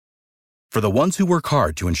For the ones who work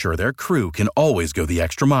hard to ensure their crew can always go the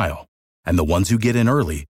extra mile, and the ones who get in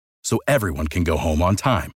early so everyone can go home on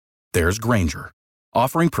time, there's Grainger,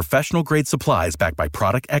 offering professional-grade supplies backed by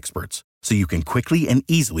product experts so you can quickly and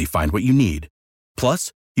easily find what you need.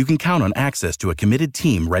 Plus, you can count on access to a committed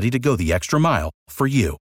team ready to go the extra mile for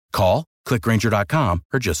you. Call, click Grainger.com,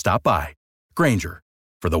 or just stop by. Grainger,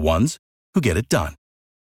 for the ones who get it done.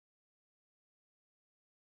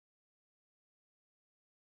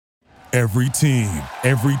 Every team,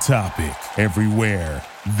 every topic, everywhere.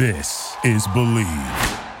 This is Believe.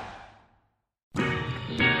 Can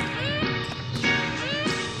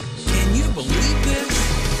you believe this?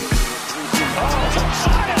 Oh,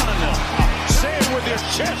 side on them. Say it with your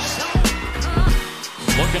chest.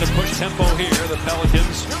 Looking to push tempo here, the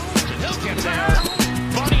Pelicans. He'll get there.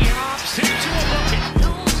 Bunny hops into a bucket.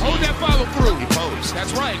 Hold that follow through. He posed.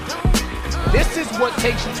 That's right. This is what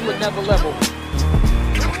takes you to another level.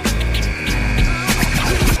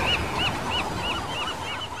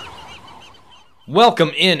 Welcome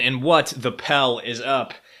in, and what the Pel is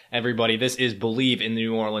up, everybody. This is Believe in the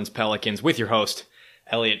New Orleans Pelicans with your host,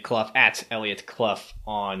 Elliot Clough, at Elliot Clough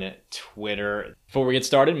on Twitter. Before we get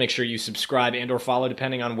started, make sure you subscribe and or follow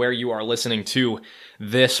depending on where you are listening to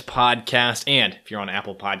this podcast. And if you're on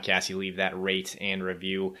Apple Podcasts, you leave that rate and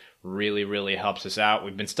review. Really helps us out.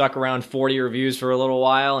 We've been stuck around 40 reviews for a little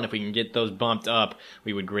while, and if we can get those bumped up,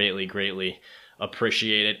 we would greatly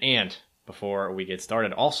appreciate it. And before we get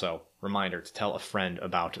started, also, reminder to tell a friend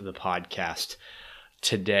about the podcast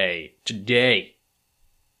today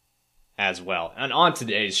as well. And on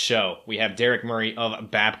today's show, we have Derek Murray of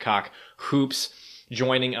Babcock Hoops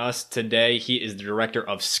joining us today. He is the director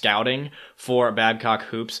of scouting for Babcock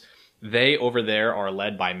Hoops. They over there are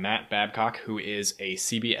led by Matt Babcock, who is a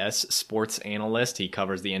CBS sports analyst. He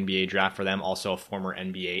covers the NBA draft for them, also a former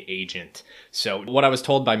NBA agent. So what I was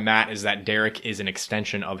told by Matt is that Derek is an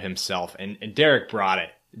extension of himself, and Derek brought it.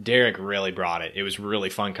 Derek really brought it. It was a really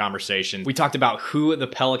fun conversation. We talked about who the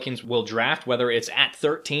Pelicans will draft, whether it's at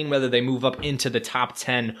 13, whether they move up into the top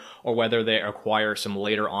 10, or whether they acquire some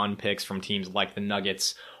later on picks from teams like the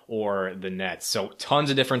Nuggets or the Nets. So tons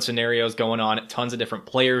of different scenarios going on, tons of different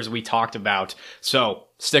players we talked about. So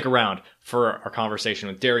stick around for our conversation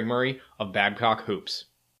with Derek Murray of Babcock Hoops.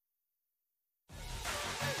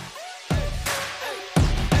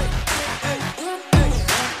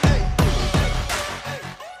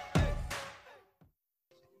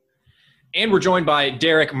 And we're joined by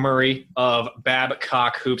Derek Murray of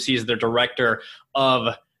Babcock Hoops. He's the director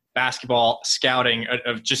of basketball scouting,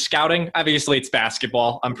 of just scouting. Obviously, it's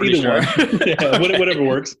basketball, I'm pretty sure. Yeah, Okay. Whatever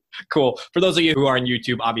works. Cool. For those of you who are on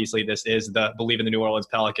YouTube, obviously this is the Believe in the New Orleans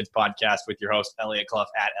Pelicans podcast with your host, Elliot Clough,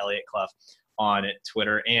 at Elliot Clough on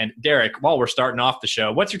Twitter. And Derek, while we're starting off the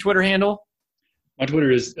show, what's your Twitter handle? My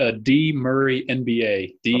Twitter is D Murray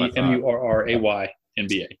NBA. DMurray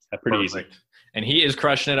NBA. Pretty easy. And he is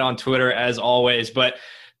crushing it on Twitter as always. But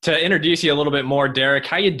to introduce you a little bit more, Derek,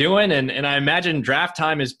 how you doing? And I imagine draft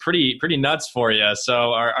time is pretty nuts for you.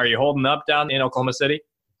 So are you holding up down in Oklahoma City?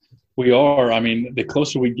 We are. I mean, the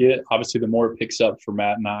closer we get, obviously, the more it picks up for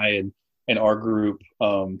Matt and I and our group.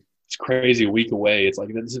 It's crazy, a week away. It's like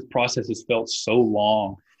this process has felt so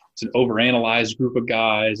long. It's an overanalyzed group of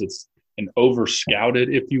guys. It's an over-scouted,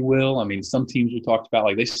 if you will. I mean, some teams we talked about,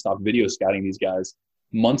 like they stopped video scouting these guys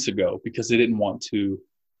months ago because they didn't want to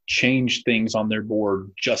change things on their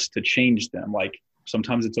board just to change them. Like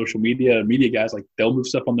sometimes in social media guys, like they'll move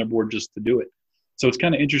stuff on their board just to do it. So it's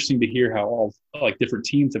kind of interesting to hear how all like different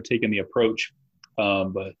teams have taken the approach.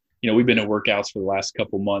 But we've been in workouts for the last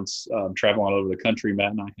couple months, traveling all over the country,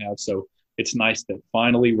 Matt and I have. So it's nice that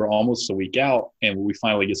finally we're almost a week out and we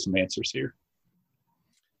finally get some answers here.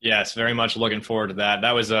 Yes, very much looking forward to that.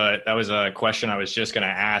 That was a question I was just going to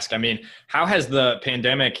ask. I mean, how has the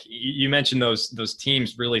pandemic? You mentioned those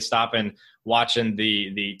teams really stopping watching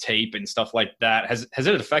the tape and stuff like that. Has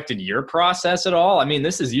it affected your process at all? I mean,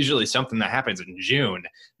 this is usually something that happens in June,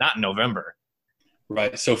 not in November.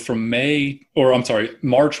 Right. So from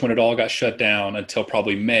March, when it all got shut down until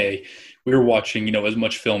probably May, we were watching, as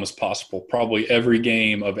much film as possible. Probably every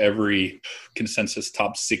game of every consensus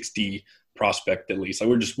top 60 prospect, at least. Like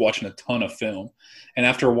we're just watching a ton of film. And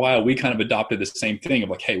after a while, we kind of adopted the same thing of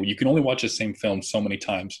like, hey, well, you can only watch the same film so many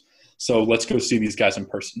times. So let's go see these guys in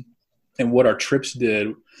person. And what our trips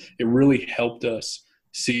did, it really helped us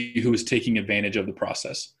see who was taking advantage of the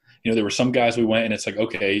process. There were some guys we went and it's like,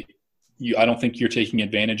 okay, I don't think you're taking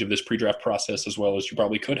advantage of this pre-draft process as well as you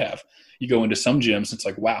probably could have. You go into some gyms, it's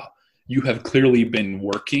like, wow, you have clearly been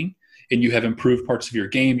working and you have improved parts of your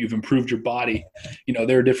game. You've improved your body.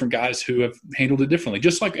 There are different guys who have handled it differently,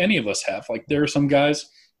 just like any of us have. Like there are some guys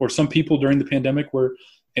Or some people during the pandemic were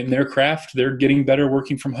in their craft, they're getting better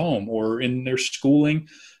working from home, or in their schooling.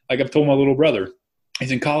 Like I've told my little brother,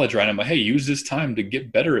 he's in college right now. I'm like, hey, use this time to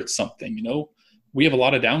get better at something. We have a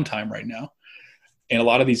lot of downtime right now. And a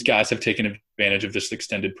lot of these guys have taken advantage of this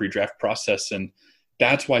extended pre-draft process. And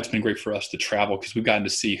that's why it's been great for us to travel, because we've gotten to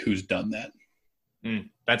see who's done that.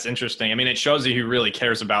 That's interesting. I mean, it shows you who really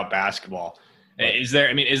cares about basketball. Right. Is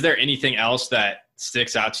there anything else that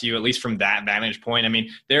sticks out to you, at least from that vantage point? I mean,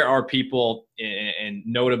 there are people, and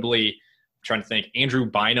notably, I'm trying to think, Andrew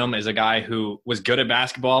Bynum is a guy who was good at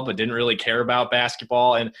basketball but didn't really care about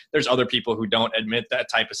basketball. And there's other people who don't admit that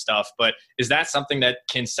type of stuff. But is that something that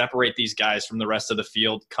can separate these guys from the rest of the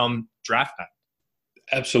field come draft night?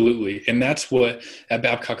 Absolutely. And that's what at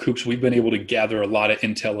Babcock Hoops we've been able to gather a lot of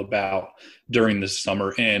intel about during this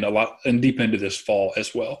summer and deep into this fall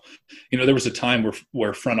as well. There was a time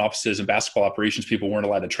where front offices and basketball operations people weren't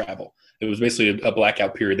allowed to travel. It was basically a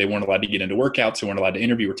blackout period. They weren't allowed to get into workouts. They weren't allowed to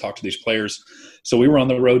interview or talk to these players. So we were on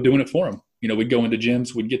the road doing it for them. We'd go into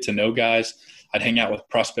gyms, we'd get to know guys. I'd hang out with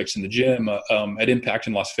prospects in the gym. At Impact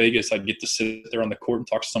in Las Vegas, I'd get to sit there on the court and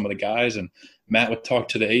talk to some of the guys, and Matt would talk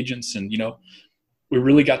to the agents. And, we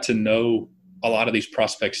really got to know a lot of these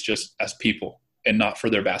prospects just as people and not for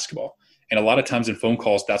their basketball. And a lot of times in phone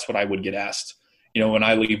calls, that's what I would get asked. When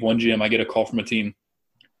I leave one gym, I get a call from a team.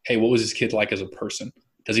 Hey, what was this kid like as a person?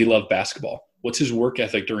 Does he love basketball? What's his work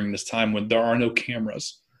ethic during this time when there are no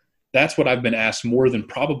cameras? That's what I've been asked more than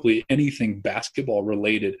probably anything basketball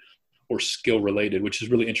related or skill related, which is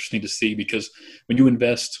really interesting to see, because when you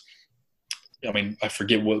invest – I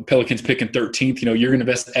forget what Pelicans picking 13th. You're going to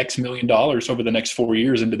invest X million dollars over the next 4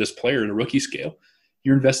 years into this player at a rookie scale.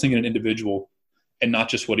 You're investing in an individual and not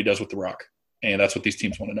just what he does with the rock. And that's what these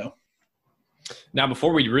teams want to know. Now,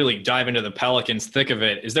 before we really dive into the Pelicans' thick of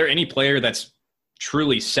it, is there any player that's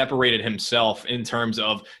truly separated himself in terms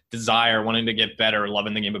of desire, wanting to get better,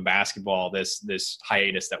 loving the game of basketball, this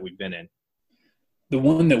hiatus that we've been in? The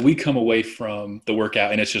one that we come away from the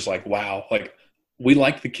workout and it's just like, wow, like we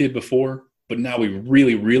liked the kid before, but now we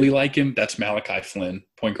really, really like him. That's Malachi Flynn,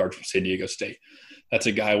 point guard from San Diego State. That's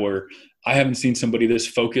a guy where I haven't seen somebody this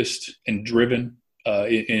focused and driven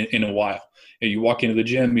in a while. You walk into the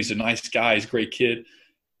gym, he's a nice guy, he's a great kid.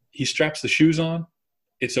 He straps the shoes on,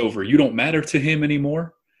 it's over. You don't matter to him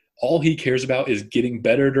anymore. All he cares about is getting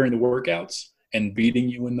better during the workouts and beating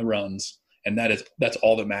you in the runs. And that's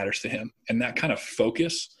all that matters to him. And that kind of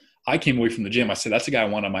focus, I came away from the gym, I said, that's a guy I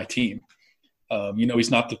want on my team.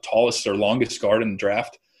 He's not the tallest or longest guard in the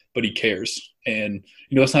draft, but he cares. And,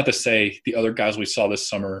 that's not to say the other guys we saw this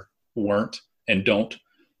summer weren't and don't,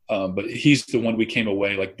 but he's the one we came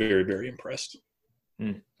away like very, very impressed.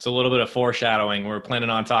 It's a little bit of foreshadowing. We're planning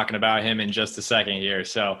on talking about him in just a second here.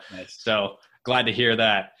 So, nice. So glad to hear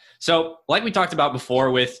that. So like we talked about before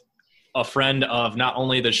with a friend of not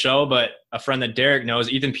only the show, but a friend that Derek knows,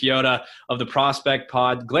 Ethan Piota of the Prospect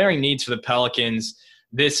Pod, glaring needs for the Pelicans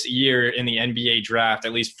this year in the NBA draft,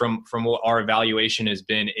 at least from what our evaluation has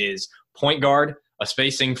been, is point guard, a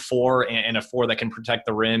spacing 4 and a 4 that can protect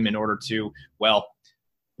the rim in order to,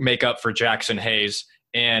 make up for Jackson Hayes.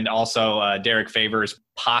 And also Derek Favors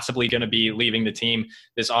possibly going to be leaving the team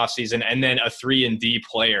this offseason, and then a 3-and-D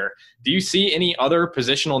player. Do you see any other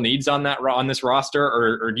positional needs on this roster,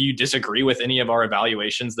 or do you disagree with any of our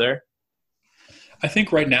evaluations there? I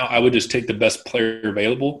think right now I would just take the best player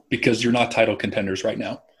available, because you're not title contenders right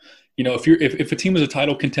now. If a team is a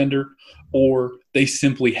title contender, or they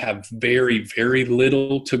simply have very, very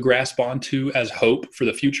little to grasp onto as hope for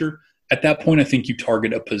the future, at that point I think you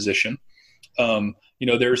target a position.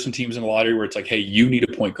 There are some teams in the lottery where it's like, hey, you need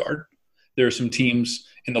a point guard. There are some teams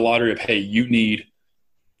in the lottery of, hey, you need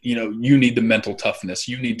the mental toughness.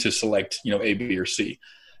 You need to select, A, B, or C.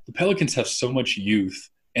 The Pelicans have so much youth,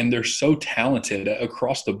 and they're so talented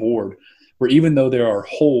across the board, where even though there are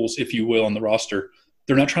holes, if you will, on the roster,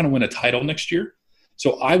 they're not trying to win a title next year.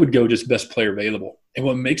 So I would go just best player available. And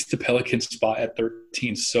what makes the Pelicans spot at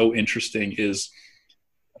 13 so interesting is,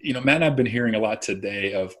 Matt and I have been hearing a lot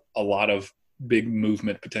today of a lot of big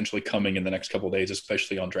movement potentially coming in the next couple of days,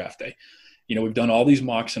 especially on draft day. We've done all these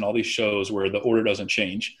mocks and all these shows where the order doesn't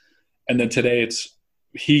change. And then today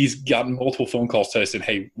he's gotten multiple phone calls today saying,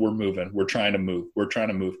 hey, we're moving. We're trying to move.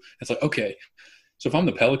 It's like, okay. So if I'm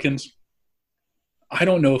the Pelicans, I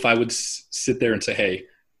don't know if I would sit there and say, hey,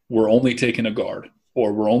 we're only taking a guard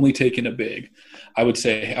or we're only taking a big. I would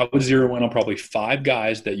say I would zero in on probably 5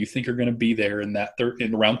 guys that you think are going to be there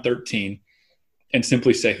in round 13, and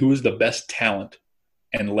simply say, who is the best talent,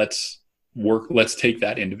 and let's take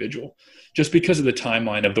that individual. Just because of the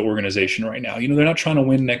timeline of the organization right now. They're not trying to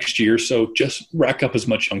win next year, so just rack up as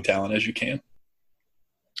much young talent as you can.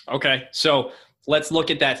 Okay, so let's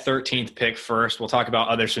look at that 13th pick first. We'll talk about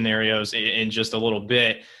other scenarios in just a little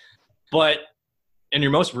bit. But in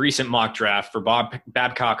your most recent mock draft for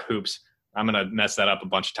Babcock Hoops, I'm going to mess that up a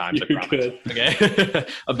bunch of times. You're good. Okay.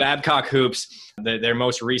 A Babcock Hoops, their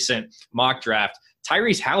most recent mock draft.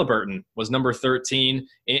 Tyrese Halliburton was number 13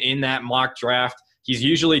 in that mock draft. He's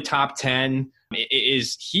usually top 10.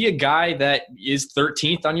 Is he a guy that is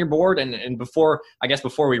 13th on your board? And before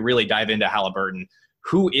we really dive into Halliburton,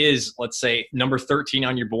 who is, let's say, number 13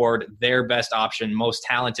 on your board, their best option, most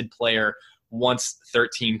talented player once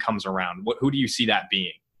 13 comes around? Who do you see that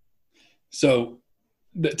being? So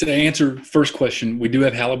to answer first question, we do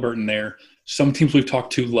have Halliburton there. Some teams we've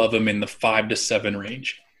talked to love him in the 5 to 7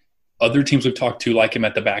 range. Other teams we've talked to like him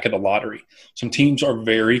at the back of the lottery. Some teams are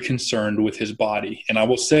very concerned with his body. And I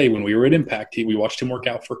will say, when we were at Impact, we watched him work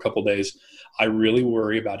out for a couple days. I really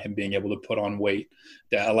worry about him being able to put on weight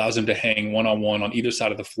that allows him to hang one-on-one on either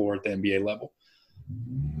side of the floor at the NBA level.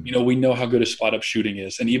 You know, we know how good his spot-up shooting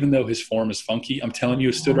is. And even though his form is funky, I'm telling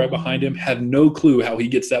you, stood right behind him, have no clue how he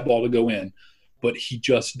gets that ball to go in. But he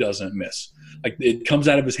just doesn't miss. Like, it comes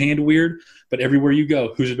out of his hand weird, but everywhere you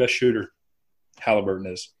go, who's the best shooter? Halliburton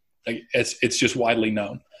is. Like, it's just widely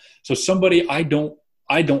known. So somebody I don't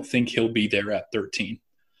think he'll be there at 13.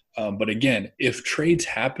 But again, if trades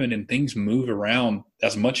happen and things move around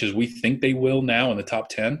as much as we think they will now in the top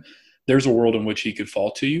 10, there's a world in which he could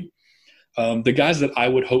fall to you. The guys that I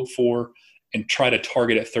would hope for and try to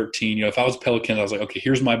target at 13, you know, if I was Pelicans, I was like, okay,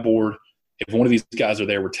 here's my board. If one of these guys are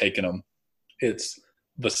there, we're taking them. It's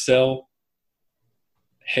Vassell,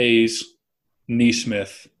 Hayes,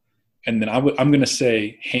 Nesmith, and then I'm going to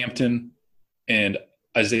say Hampton and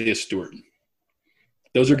Isaiah Stewart.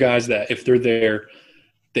 Those are guys that if they're there,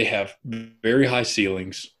 they have very high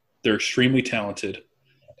ceilings. They're extremely talented.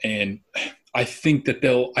 And I think that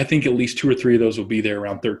at least 2 or 3 of those will be there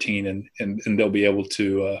around 13 and they'll be able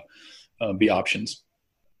to be options.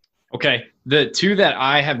 Okay. The two that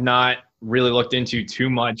I have not really looked into too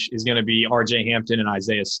much is going to be RJ Hampton and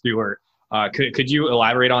Isaiah Stewart. Could you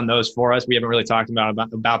elaborate on those for us? We haven't really talked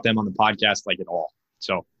about them on the podcast like at all.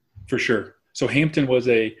 So for sure. So Hampton was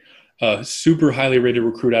a super highly rated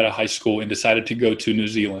recruit out of high school and decided to go to New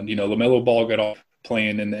Zealand. You know, LaMelo Ball got off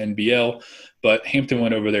playing in the NBL, but Hampton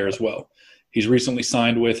went over there as well. He's recently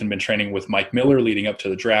signed with and been training with Mike Miller leading up to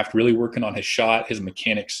the draft, really working on his shot, his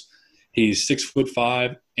mechanics. He's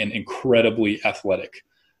 6'5" and incredibly athletic.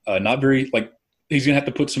 Not very he's going to have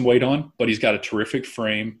to put some weight on, but he's got a terrific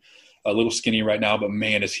frame. A little skinny right now, but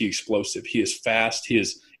man, is he explosive. He is fast. He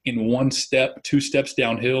is in 1 step, 2 steps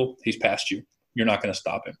downhill, he's past you. You're not going to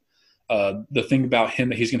stop him. The thing about him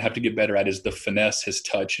that he's going to have to get better at is the finesse, his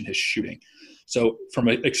touch, and his shooting. So from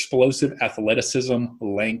an explosive athleticism,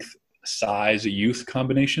 length, size, youth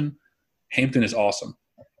combination, Hampton is awesome.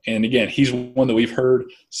 And again, he's one that we've heard.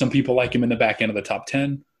 Some people like him in the back end of the top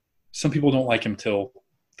 10. Some people don't like him till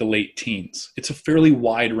the late teens. It's a fairly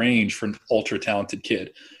wide range for an ultra-talented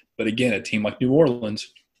kid. But again, a team like New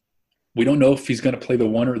Orleans, we don't know if he's going to play the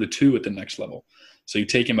 1 or the 2 at the next level. So you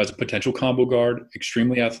take him as a potential combo guard,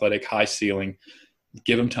 extremely athletic, high ceiling,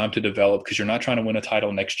 give him time to develop because you're not trying to win a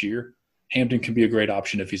title next year. Hampton can be a great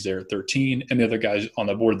option if he's there at 13, and the other guys on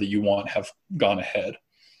the board that you want have gone ahead.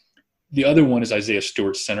 The other one is Isaiah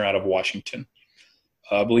Stewart, center out of Washington.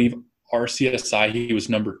 I believe RCSI, he was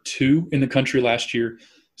number 2 in the country last year.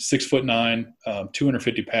 6'9",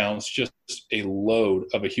 250 pounds, just a load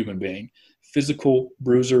of a human being. Physical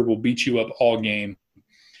bruiser, will beat you up all game.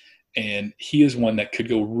 And he is one that could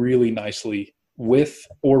go really nicely with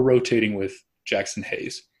or rotating with Jackson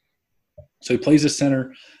Hayes. So he plays a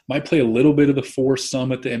center, might play a little bit of the 4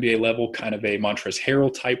 some at the NBA level, kind of a Montrezl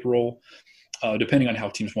Harrell type role, depending on how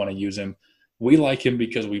teams want to use him. We like him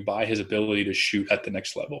because we buy his ability to shoot at the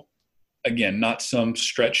next level. Again, not some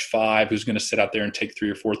stretch 5 who's going to sit out there and take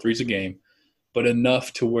 3 or 4 threes a game, but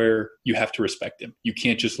enough to where you have to respect him. You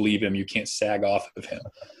can't just leave him. You can't sag off of him.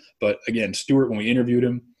 But again, Stewart, when we interviewed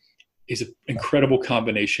him, is an incredible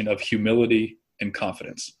combination of humility and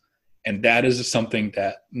confidence. And that is something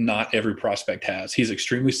that not every prospect has. He's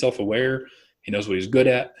extremely self-aware. He knows what he's good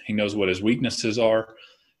at. He knows what his weaknesses are.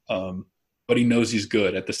 But he knows he's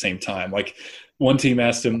good at the same time. Like one team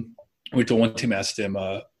asked him,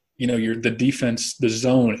 the defense, the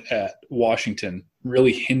zone at Washington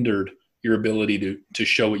really hindered your ability to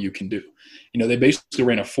show what you can do. You know, they basically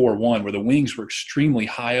ran a 4-1 where the wings were extremely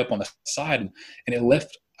high up on the side, and it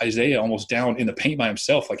left Isaiah almost down in the paint by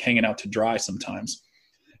himself, like hanging out to dry sometimes.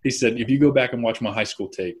 He said, if you go back and watch my high school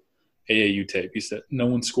tape, AAU tape, he said, no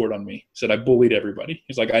one scored on me. He said, I bullied everybody.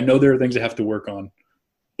 He's like, I know there are things I have to work on,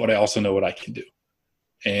 but I also know what I can do.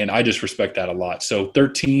 And I just respect that a lot. So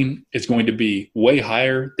 13 is going to be way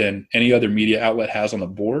higher than any other media outlet has on the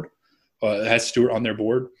board, has Stewart on their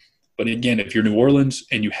board. But again, if you're New Orleans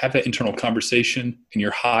and you have that internal conversation and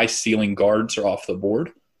your high ceiling guards are off the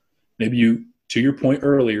board, maybe you, to your point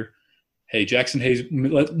earlier, hey, Jackson Hayes,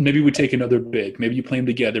 maybe we take another big. Maybe you play them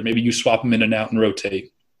together. Maybe you swap them in and out and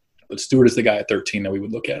rotate. But Stewart is the guy at 13 that we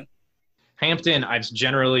would look at. Hampton, I've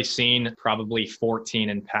generally seen probably 14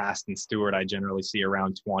 in past, and Stewart I generally see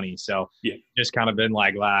around 20. So just kind of been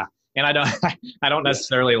like, and I don't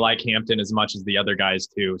necessarily like Hampton as much as the other guys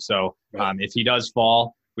too. So if he does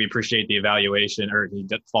fall, we appreciate the evaluation, or he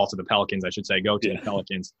falls to the Pelicans, I should say, go to the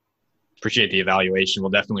Pelicans. Appreciate the evaluation. We'll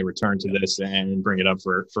definitely return to this and bring it up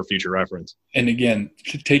for future reference. And again,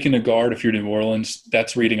 taking a guard, if you're New Orleans,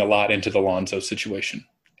 that's reading a lot into the Lonzo situation.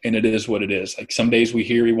 And it is what it is. Like some days we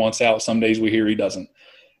hear he wants out, some days we hear he doesn't.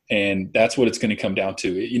 And that's what it's going to come down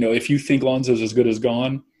to. You know, if you think Lonzo's as good as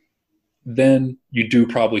gone, then you do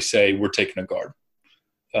probably say we're taking a guard.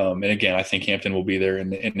 And again, I think Hampton will be there in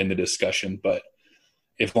the discussion. But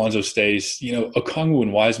if Lonzo stays, you know, Okongwu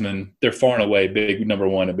and Wiseman, they're far and away big number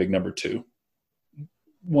one and big number two.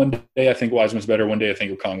 One day I think Wiseman's better. One day I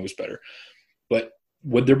think Okongwu's better. But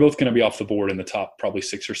they're both going to be off the board in the top probably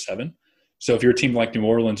 6 or 7. So if you're a team like New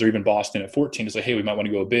Orleans or even Boston at 14, it's like, hey, we might want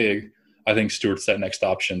to go big. I think Stewart's that next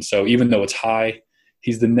option. So even though it's high,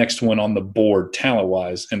 he's the next one on the board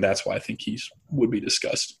talent-wise, and that's why I think he would be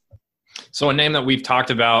discussed. So a name that we've talked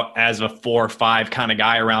about as a 4 or 5 kind of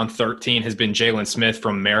guy around 13 has been Jalen Smith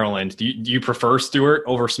from Maryland. Do you prefer Stewart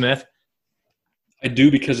over Smith? I do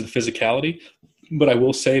because of the physicality, but I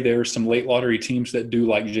will say there are some late lottery teams that do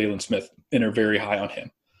like Jalen Smith and are very high on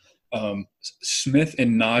him. Smith,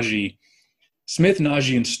 Najee,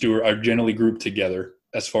 and Stewart are generally grouped together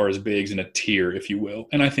as far as bigs in a tier, if you will.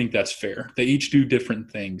 And I think that's fair. They each do different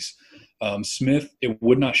things. Smith, it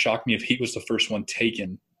would not shock me if he was the first one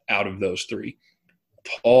taken out of those 3.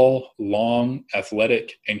 Tall, long,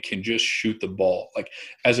 athletic, and can just shoot the ball. Like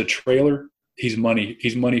as a trailer, he's money.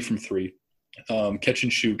 He's money from 3. Catch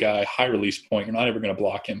and shoot guy, high release point. You're not ever going to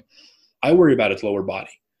block him. I worry about his lower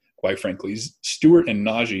body, quite frankly. Stewart and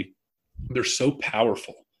Najee, they're so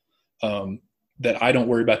powerful that I don't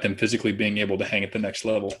worry about them physically being able to hang at the next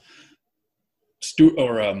level.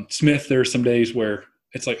 Smith, there are some days where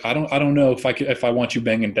it's like I don't know if I want you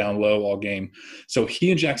banging down low all game. So he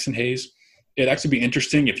and Jackson Hayes, it'd actually be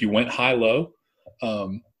interesting if you went high-low,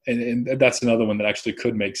 and that's another one that actually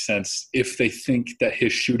could make sense if they think that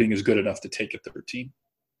his shooting is good enough to take a 13.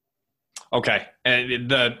 Okay, and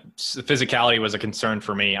the physicality was a concern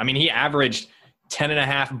for me. I mean, he averaged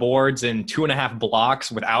 10.5 boards and 2.5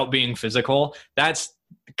 blocks without being physical. That's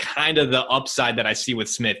kind of the upside that I see with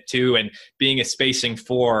Smith too. And being a spacing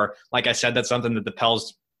 4, like I said, that's something that the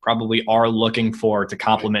Pels probably are looking for to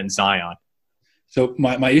complement Zion. So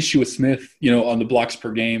my issue with Smith, you know, on the blocks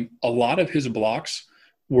per game, a lot of his blocks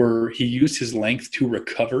were he used his length to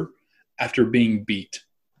recover after being beat.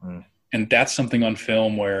 And that's something on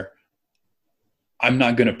film where I'm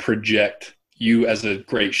not going to project you as a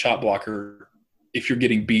great shot blocker if you're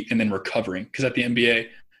getting beat and then recovering, because at the NBA,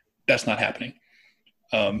 that's not happening.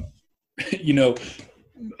 You know,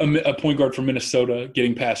 a point guard from Minnesota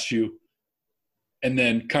getting past you, and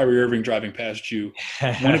then Kyrie Irving driving past you.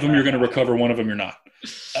 One of them you're going to recover, one of them you're not.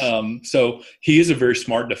 So he is a very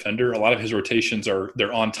smart defender. A lot of his rotations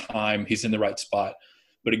they're on time. He's in the right spot.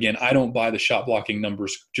 But again, I don't buy the shot blocking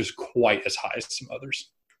numbers just quite as high as some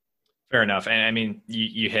others. Fair enough. And I mean,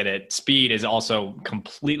 you hit it. Speed is also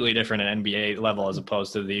completely different at NBA level as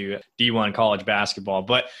opposed to the D1 college basketball.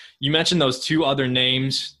 But you mentioned those 2 other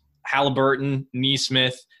names, Halliburton,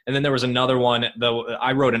 Nesmith, and then there was another one.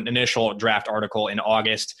 I wrote an initial draft article in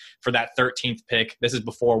August for that 13th pick. This is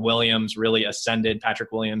before Williams really ascended,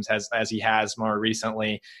 Patrick Williams, as he has more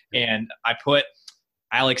recently. And I put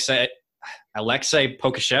Alexei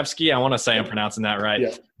Pokusevski. I want to say I'm pronouncing that right.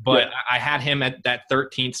 Yeah. But I had him at that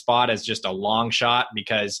 13th spot as just a long shot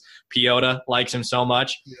because Piota likes him so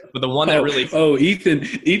much. Yeah. But the one that really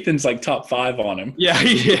 – Ethan's like top 5 on him. Yeah,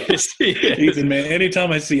 he is. Ethan, man,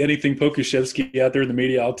 anytime I see anything Pokusevski out there in the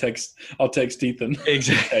media, I'll text Ethan.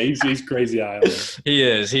 Exactly. Yeah, he's crazy high on him. He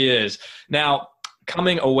is. Now,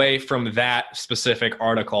 coming away from that specific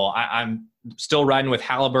article, I'm still riding with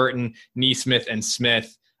Halliburton, Nesmith, and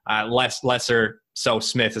Smith. Lesser so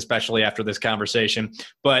Smith, especially after this conversation.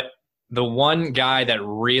 But the one guy that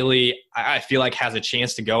really I feel like has a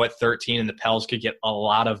chance to go at 13 and the Pels could get a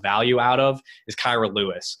lot of value out of is Kira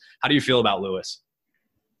Lewis. How do you feel about Lewis?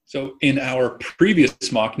 So in our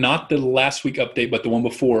previous mock, not the last week update, but the one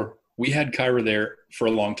before, we had Kira there for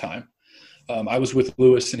a long time. I was with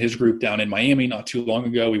Lewis and his group down in Miami not too long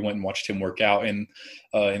ago. We went and watched him work out in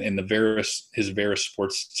his Veris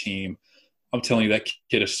sports team. I'm telling you, that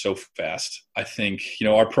kid is so fast. I think,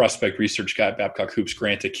 our prospect research guy at Babcock Hoops,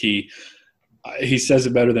 Grant Akey, he says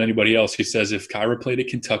it better than anybody else. He says if Kyra played at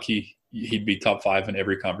Kentucky, he'd be top 5 in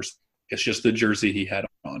every conversation. It's just the jersey he had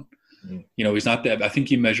on. Mm-hmm. He's not that – I think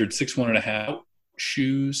he measured 6'1.5",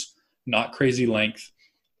 shoes, not crazy length.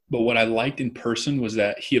 But what I liked in person was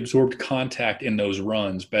that he absorbed contact in those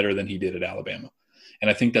runs better than he did at Alabama.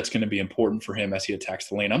 And I think that's going to be important for him as he attacks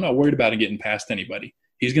the lane. I'm not worried about him getting past anybody.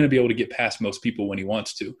 He's going to be able to get past most people when he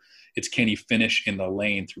wants to. It's can he finish in the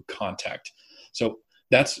lane through contact. So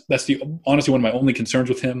that's honestly one of my only concerns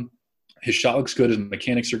with him. His shot looks good. His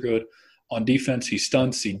mechanics are good. On defense, he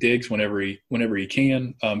stunts, he digs whenever he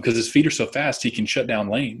can, because his feet are so fast, he can shut down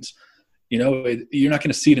lanes. You're not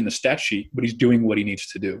going to see it in the stat sheet, but he's doing what he needs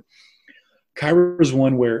to do. Kyra is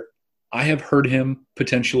one where I have heard him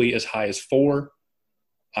potentially as high as 4.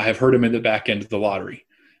 I have heard him in the back end of the lottery.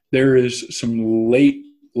 There is some late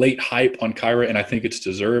hype on Kyra, and I think it's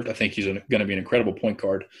deserved. I think he's going to be an incredible point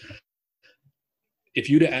guard.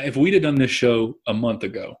 If we'd have done this show a month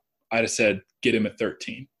ago, I'd have said get him at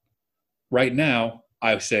 13. Right now,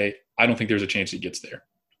 I say I don't think there's a chance he gets there.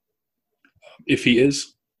 If he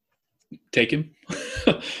is, take him.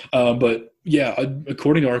 But yeah,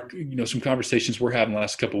 according to our some conversations we're having the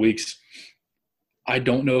last couple of weeks, I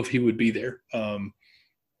don't know if he would be there.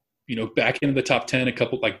 Back into the top 10, a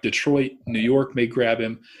couple like Detroit, New York may grab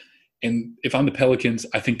him. And if I'm the Pelicans,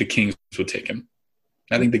 I think the Kings would take him.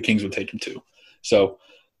 I think the Kings would take him too. So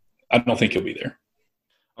I don't think he'll be there.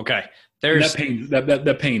 Okay.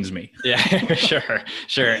 That pains me. Yeah, sure.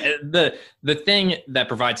 The thing that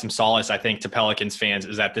provides some solace, I think, to Pelicans fans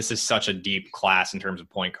is that this is such a deep class in terms of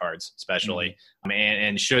point guards, especially. Mm-hmm.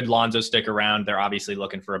 And should Lonzo stick around, they're obviously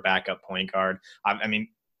looking for a backup point guard. I mean,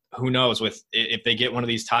 who knows? If they get one of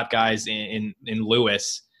these top guys in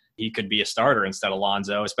Lewis, he could be a starter instead of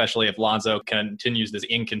Lonzo, especially if Lonzo continues this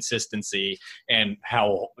inconsistency and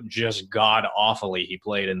how just god awfully he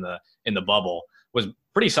played in the bubble. Was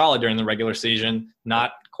pretty solid during the regular season,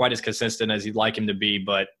 not quite as consistent as you'd like him to be,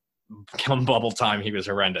 but come bubble time, he was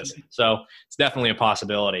horrendous. So it's definitely a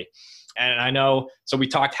possibility. And I know, so we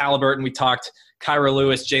talked Halliburton, we talked Kyra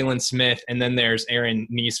Lewis, Jalen Smith, and then there's Aaron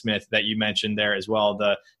Nesmith that you mentioned there as well,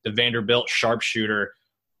 the Vanderbilt sharpshooter.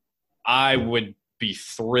 I would be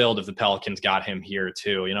thrilled if the Pelicans got him here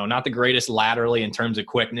too. Not the greatest laterally in terms of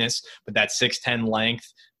quickness, but that 6'10"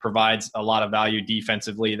 length provides a lot of value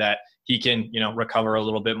defensively that he can, recover a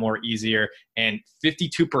little bit more easier. And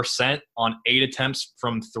 52% on 8 attempts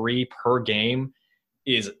from 3 per game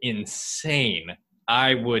is insane.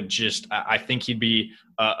 I think he'd be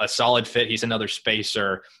a solid fit. He's another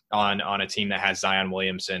spacer on a team that has Zion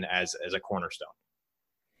Williamson as a cornerstone.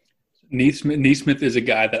 Nesmith is a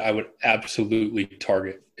guy that I would absolutely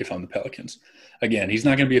target if I'm the Pelicans. Again, he's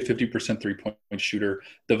not going to be a 50% three-point shooter.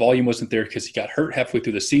 The volume wasn't there because he got hurt halfway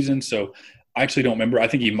through the season, so I actually don't remember. I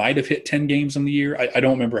think he might have hit 10 games on the year. I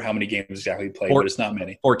don't remember how many games exactly he played, but it's not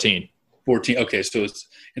many. 14. Okay, so it's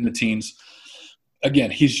in the teens.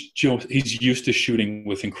 Again, he's used to shooting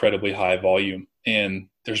with incredibly high volume, and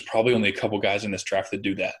there's probably only a couple guys in this draft that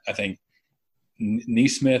do that. I think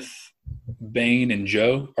Nesmith, Bane, and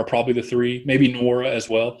Joe are probably the 3, maybe Nora as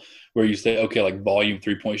well, where you say, okay, like volume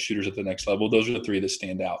three-point shooters at the next level. Those are the 3 that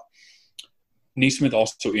stand out. Nesmith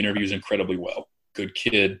also interviews incredibly well. Good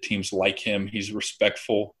kid. Teams like him. He's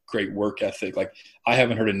respectful, great work ethic. Like, I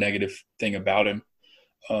haven't heard a negative thing about him.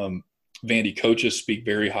 Vandy coaches speak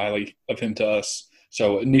very highly of him to us.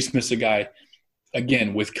 So Nesmith's a guy,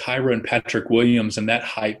 again, with Kyra and Patrick Williams and that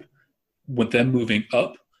hype, with them moving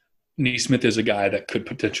up, Nesmith is a guy that could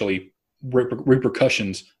potentially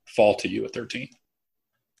repercussions fall to you at 13.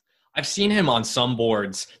 I've seen him on some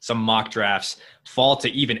boards, some mock drafts, fall to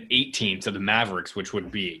even 18 to the Mavericks, which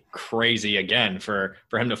would be crazy again for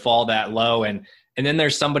him to fall that low. And then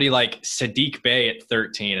there's somebody like Saddiq Bey at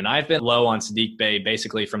 13. And I've been low on Saddiq Bey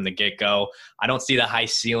basically from the get-go. I don't see the high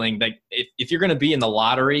ceiling. Like if you're going to be in the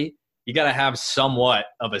lottery, you got to have somewhat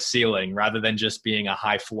of a ceiling rather than just being a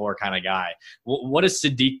high floor kind of guy. What is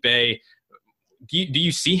Saddiq Bey? Do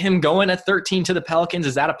you see him going at 13 to the Pelicans?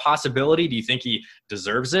 Is that a possibility? Do you think he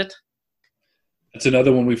deserves it? That's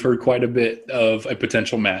another one we've heard quite a bit of a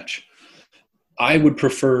potential match. I would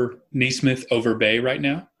prefer Nesmith over Bey right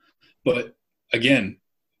now, but again,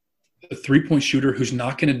 a three-point shooter he's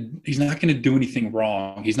not going to do anything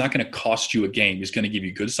wrong. He's not going to cost you a game. He's going to give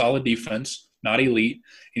you good, solid defense, not elite,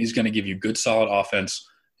 and he's going to give you good, solid offense,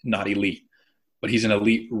 not elite. But he's an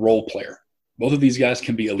elite role player. Both of these guys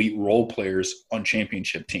can be elite role players on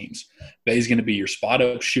championship teams. Bay's going to be your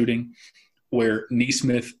spot-up shooting, where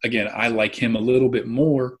Nesmith, again, I like him a little bit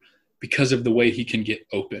more because of the way he can get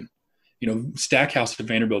open. Stackhouse at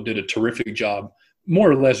Vanderbilt did a terrific job,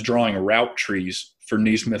 more or less drawing route trees for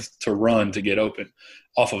Nesmith to run to get open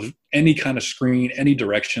off of any kind of screen, any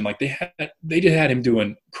direction. Like they just had him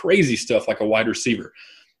doing crazy stuff like a wide receiver.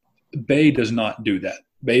 Bay does not do that.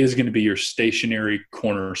 Bay is going to be your stationary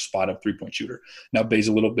corner spot-up three-point shooter. Now, Bay's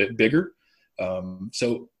a little bit bigger.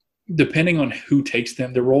 So depending on who takes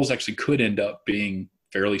them, their roles actually could end up being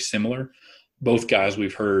fairly similar. Both guys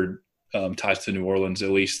we've heard ties to New Orleans,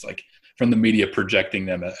 at least like from the media projecting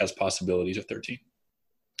them as possibilities at 13.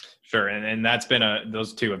 Sure, and that's been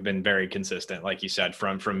those two have been very consistent, like you said,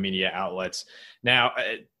 from media outlets. Now,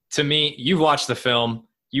 to me, you've watched the film.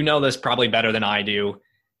 You know this probably better than I do.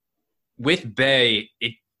 With Bay,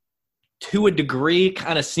 it to a degree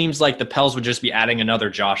kind of seems like the Pels would just be adding another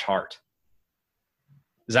Josh Hart.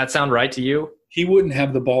 Does that sound right to you? He wouldn't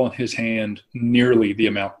have the ball in his hand nearly the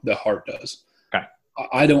amount that Hart does. Okay.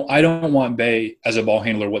 I don't want Bay as a ball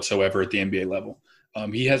handler whatsoever at the NBA level.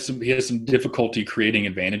 He has some difficulty creating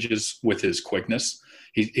advantages with his quickness.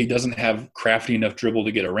 He doesn't have crafty enough dribble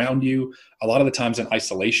to get around you. A lot of the times in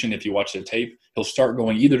isolation, if you watch the tape, he'll start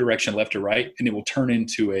going either direction, left or right, and it will turn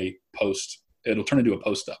into a post. It'll turn into a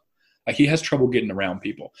post up. Like he has trouble getting around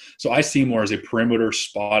people. So I see more as a perimeter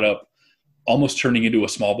spot up, almost turning into a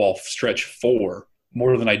small ball stretch four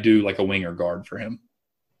more than I do like a wing or guard for him.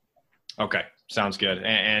 Okay, sounds good.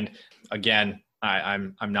 And again,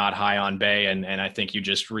 I'm not high on Bay, and I think you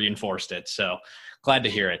just reinforced it. So glad to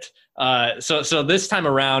hear it. So this time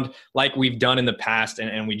around, like we've done in the past,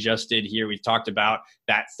 and we just did here, we talked about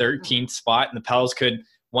that 13th spot, and the Pels could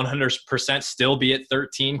 100% still be at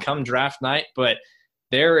 13 come draft night, but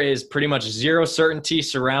there is pretty much zero certainty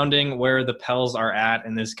surrounding where the Pels are at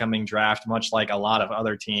in this coming draft, much like a lot of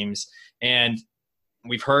other teams. And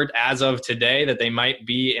we've heard as of today that they might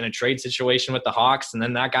be in a trade situation with the Hawks, and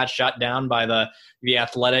then that got shut down by the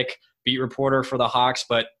Athletic beat reporter for the Hawks,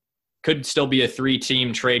 but could still be a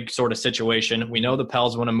 3-team trade sort of situation. We know the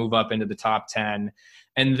Pels want to move up into the top 10.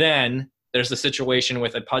 And then there's the situation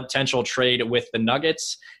with a potential trade with the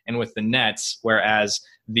Nuggets and with the Nets, whereas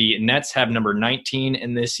the Nets have number 19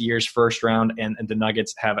 in this year's first round, and the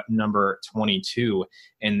Nuggets have number 22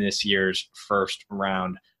 in this year's first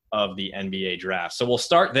round of the NBA draft. So we'll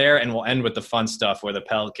start there, and we'll end with the fun stuff where the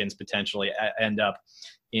Pelicans potentially end up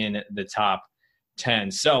in the top 10.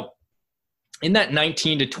 So in that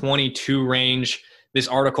 19 to 22 range, this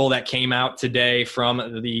article that came out today from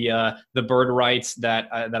the Bird Rights that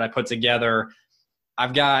I put together,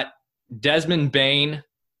 I've got Desmond Bane,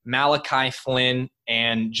 Malachi Flynn,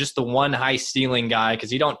 and just the one high ceiling guy,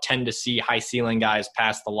 because you don't tend to see high ceiling guys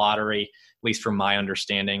past the lottery, at least from my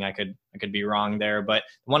understanding. I could be wrong there, but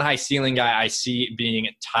the one high ceiling guy I see being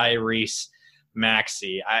Tyrese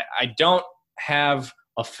Maxey. I don't have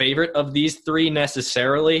a favorite of these three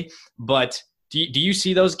necessarily, but do you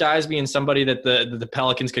see those guys being somebody that the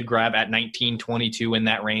Pelicans could grab at 19, 22 in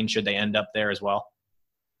that range should they end up there as well?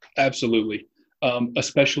 Absolutely,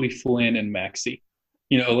 especially Flynn and Maxey.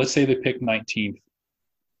 Let's say they pick 19th.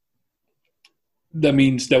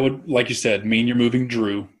 That would, like you said, mean you're moving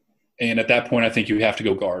Drew. And at that point, I think you have to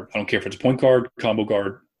go guard. I don't care if it's point guard, combo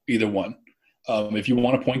guard, either one. If you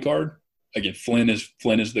want a point guard, again, Flynn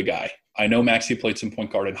is the guy. I know Maxey played some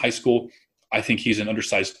point guard in high school. I think he's an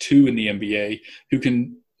undersized 2 in the NBA who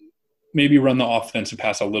can maybe run the offense and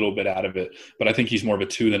pass a little bit out of it. But I think he's more of a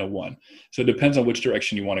 2 than a 1. So it depends on which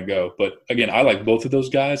direction you want to go. But, again, I like both of those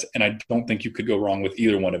guys, and I don't think you could go wrong with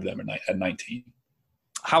either one of them at 19.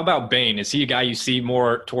 How about Bane? Is he a guy you see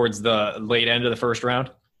more towards the late end of the first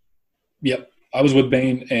round? Yep. I was with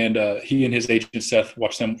Bane, and he and his agent Seth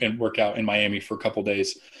watched them work out in Miami for a couple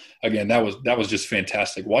days. Again, that was just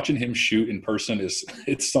fantastic. Watching him shoot in person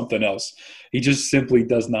it's something else. He just simply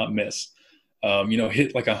does not miss.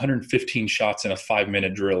 Hit like 115 shots in a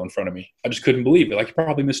 5-minute drill in front of me. I just couldn't believe it. Like he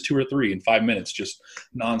probably missed 2 or 3 in 5 minutes, just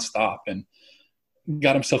nonstop, and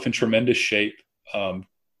got himself in tremendous shape.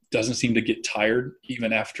 Doesn't seem to get tired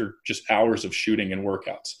even after just hours of shooting and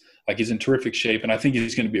workouts. Like he's in terrific shape, and I think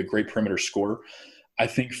he's going to be a great perimeter scorer. I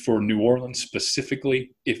think for New Orleans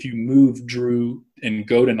specifically, if you move Drew and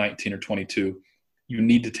go to 19 or 22, you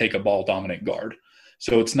need to take a ball-dominant guard.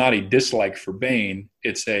 So it's not a dislike for Bane.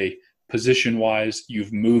 It's a position-wise,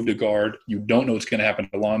 you've moved a guard. You don't know what's going to happen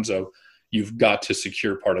to Alonzo. You've got to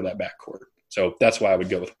secure part of that backcourt. So that's why I would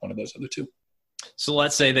go with one of those other two. So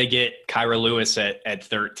let's say they get Kyra Lewis at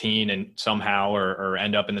 13 and somehow or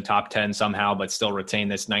end up in the top 10 somehow, but still retain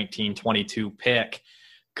this 19-22 pick.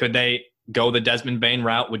 Could they go the Desmond Bane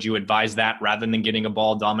route? Would you advise that rather than getting a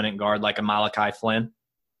ball dominant guard like a Malachi Flynn?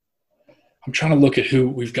 I'm trying to look at who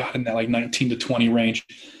we've got in that like 19 to 20 range.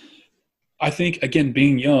 I think, again,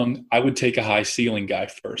 being young, I would take a high ceiling guy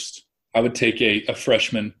first. I would take a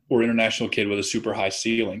freshman or international kid with a super high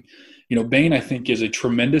ceiling. You know, Bane, I think, is a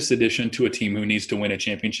tremendous addition to a team who needs to win a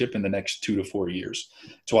championship in the next 2 to 4 years.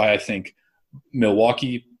 That's why I think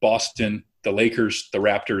Milwaukee, Boston, the Lakers, the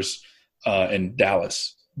Raptors, and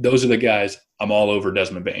Dallas, those are the guys I'm all over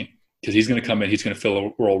Desmond Bane, because he's going to come in, he's going to fill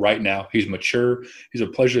a role right now. He's mature. He's a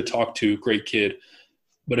pleasure to talk to, great kid.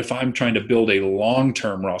 But if I'm trying to build a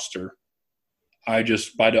long-term roster, I'm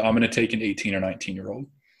going to take an 18 or 19-year-old.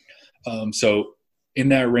 So in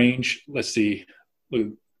that range, let's see,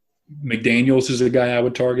 McDaniels is a guy I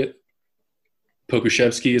would target.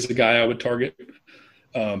 Pokusevski is a guy I would target.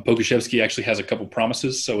 Pokusevski actually has a couple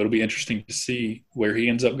promises, so it'll be interesting to see where he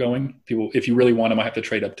ends up going. People, if you really want him, I have to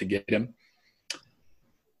trade up to get him.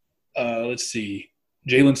 Let's see.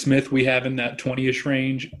 Jalen Smith we have in that 20-ish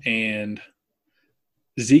range, and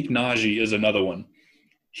Zeke Naji is another one.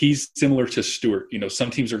 He's similar to Stewart. You know, some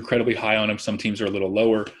teams are incredibly high on him, some teams are a little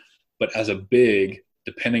lower. But as a big,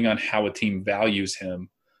 depending on how a team values him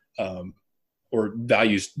or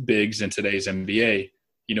values bigs in today's NBA,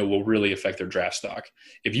 you know, will really affect their draft stock.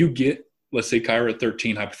 If you get, let's say, Kyra at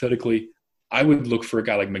 13, hypothetically, I would look for a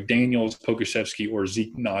guy like McDaniels, Pokusevski, or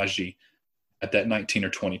Zeke Naji at that 19 or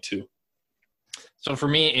 22. So for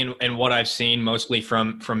me, in what I've seen mostly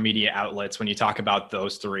from media outlets, when you talk about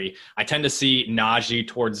those three, I tend to see Naji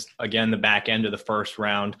towards, again, the back end of the first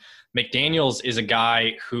round. McDaniels is a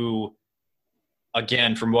guy who,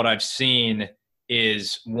 again, from what I've seen,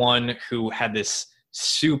 is one who had this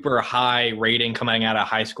super high rating coming out of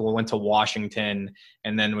high school, went to Washington,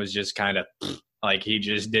 and then was just kind of like he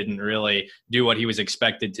just didn't really do what he was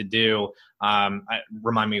expected to do.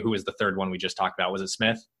 Remind me, who was the third one we just talked about? Was it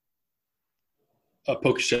Smith?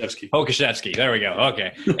 Pokusevski. There we go.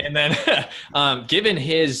 Okay. And then given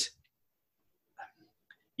his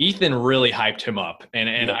 – Ethan really hyped him up,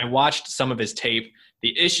 and I watched some of his tape.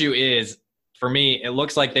 The issue is, for me, it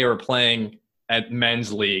looks like they were playing at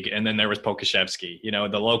men's league, and then there was Pokusevski, you know,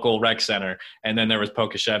 the local rec center, and then there was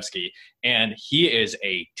Pokusevski. And he is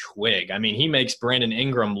a twig. I mean, he makes Brandon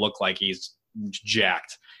Ingram look like he's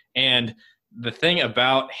jacked. And the thing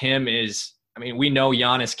about him is, I mean, we know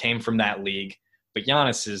Giannis came from that league. But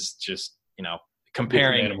Giannis is just, you know,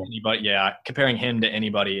 comparing him to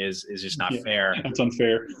anybody is just not fair. That's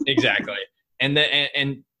unfair. Exactly.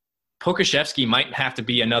 And Pokusevski might have to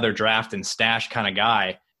be another draft and stash kind of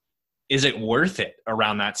guy. Is it worth it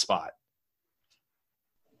around that spot?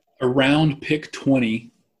 Around pick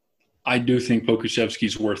 20, I do think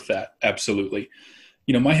Pokusevski's worth that. Absolutely.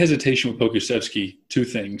 You know, my hesitation with Pokusevski, two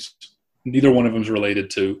things. Neither one of them is related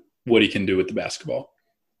to what he can do with the basketball.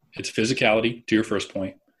 It's physicality, to your first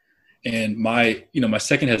point. And my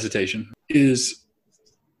second hesitation is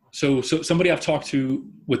so somebody I've talked to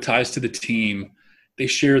with ties to the team, they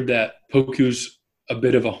shared that Poku's a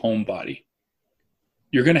bit of a homebody.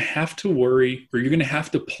 You're going to have to worry, or you're going to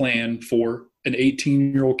have to plan for an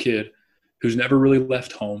 18-year-old kid who's never really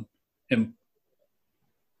left home and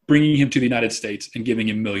bringing him to the United States and giving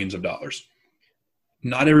him millions of dollars.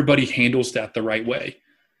 Not everybody handles that the right way.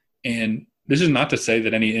 And this is not to say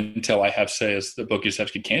that any intel I have says that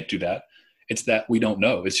Pokusevski can't do that. It's that we don't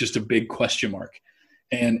know. It's just a big question mark.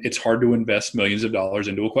 And it's hard to invest millions of dollars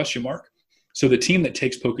into a question mark. So the team that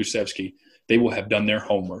takes Pokusevski, they will have done their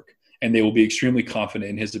homework, and they will be extremely confident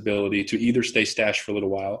in his ability to either stay stashed for a little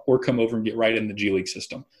while or come over and get right in the G League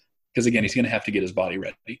system. Because, again, he's going to have to get his body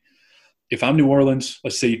ready. If I'm New Orleans,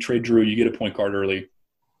 let's say you trade Drew, you get a point guard early.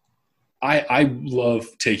 I love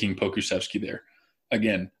taking Pokusevski there.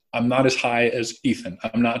 Again, I'm not as high as Ethan.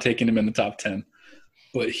 I'm not taking him in the top 10.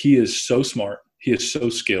 But he is so smart. He is so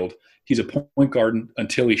skilled. He's a point guard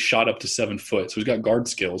until he shot up to 7 foot. So he's got guard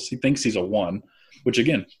skills. He thinks he's a 1, which,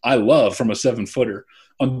 again, I love from a 7-footer.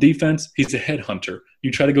 On defense, he's a headhunter.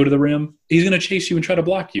 You try to go to the rim, he's going to chase you and try to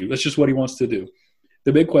block you. That's just what he wants to do.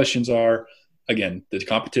 The big questions are, again, the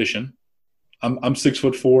competition. I'm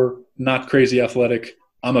 6'4", not crazy athletic.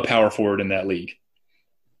 I'm a power forward in that league.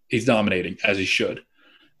 He's dominating, as he should.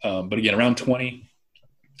 But again, around 20,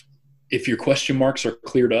 if your question marks are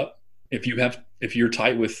cleared up, if you're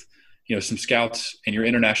tight with, you know, some scouts and your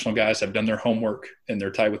international guys have done their homework and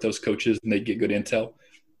they're tight with those coaches and they get good intel,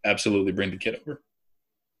 absolutely bring the kid over.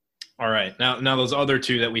 All right. Now those other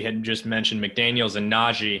two that we had just mentioned, McDaniels and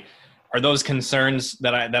Naji, are those concerns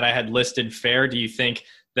that I had listed fair? Do you think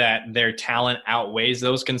that their talent outweighs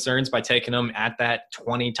those concerns by taking them at that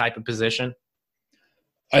 20 type of position?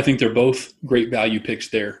 I think they're both great value picks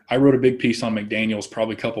there. I wrote a big piece on McDaniels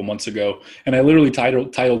probably a couple months ago, and I literally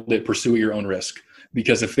titled it "Pursue at Your Own Risk,"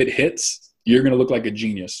 because if it hits, you're going to look like a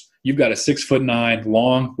genius. You've got a 6'9",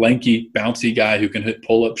 long, lanky, bouncy guy who can hit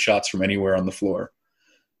pull-up shots from anywhere on the floor.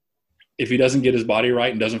 If he doesn't get his body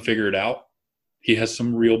right and doesn't figure it out, he has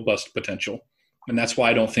some real bust potential. And that's why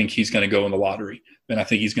I don't think he's going to go in the lottery. And I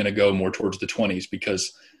think he's going to go more towards the 20s,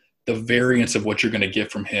 because the variance of what you're going to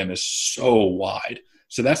get from him is so wide.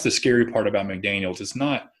 So that's the scary part about McDaniels. It's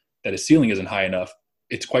not that his ceiling isn't high enough.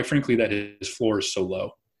 It's quite frankly that his floor is so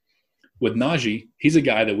low. With Najee, he's a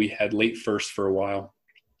guy that we had late first for a while.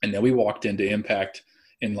 And then we walked into Impact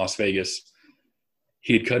in Las Vegas.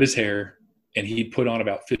 He had cut his hair, and he'd put on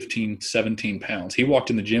about 15, 17 pounds. He walked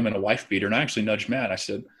in the gym in a wife beater, and I actually nudged Matt. I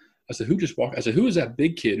said, who just walked? I said, who is that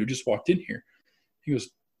big kid who just walked in here? He goes,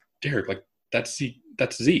 Derek, like, that's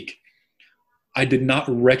Zeke. I did not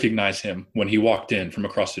recognize him when he walked in from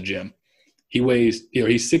across the gym. He weighs,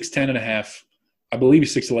 he's 6'10 and a half. I believe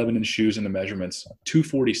he's 6'11 in shoes and the measurements,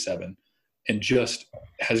 247, and just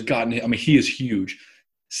has gotten, I mean, he is huge.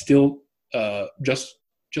 Still just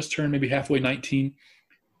turned maybe halfway 19.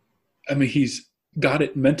 I mean, he's got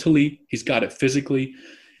it mentally. He's got it physically.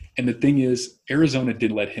 And the thing is, Arizona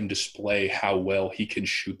did let him display how well he can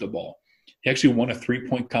shoot the ball. He actually won a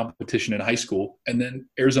 3-point competition in high school, and then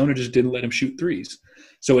Arizona just didn't let him shoot threes.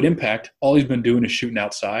 So at Impact, all he's been doing is shooting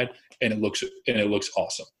outside, and it looks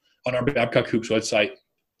awesome. On our Babcock Hoops website,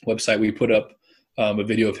 we put up a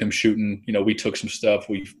video of him shooting. We took some stuff.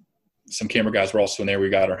 Some camera guys were also in there. We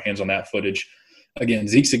got our hands on that footage. Again,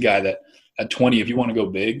 Zeke's a guy that at 20, if you want to go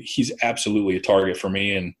big, he's absolutely a target for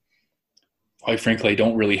me. And quite frankly, I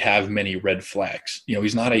don't really have many red flags.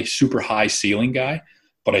 He's not a super high ceiling guy,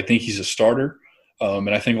 but I think he's a starter. And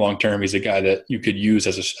I think long-term, he's a guy that you could use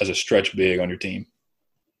as a stretch big on your team.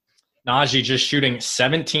 Najee just shooting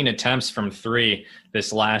 17 attempts from three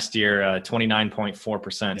this last year,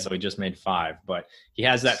 29.4%. Yeah. So he just made 5, but he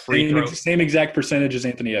has that free throw. Same exact percentage as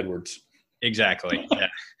Anthony Edwards. Exactly. Yeah.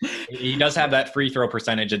 He does have that free throw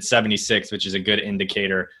percentage at 76, which is a good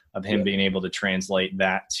indicator of him being able to translate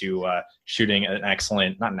that to shooting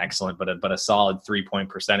not an excellent, but a solid 3-point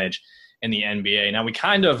percentage in the NBA. Now, we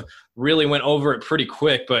kind of really went over it pretty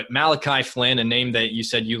quick, but Malachi Flynn, a name that you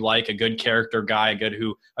said you like, a good character guy,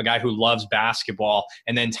 a guy who loves basketball,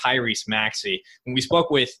 and then Tyrese Maxey. When we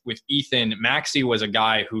spoke with Ethan, Maxey was a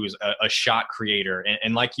guy who's a shot creator,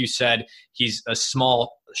 and like you said, he's a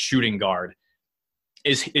small shooting guard.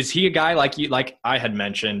 Is he a guy like I had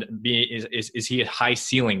mentioned? Is he a high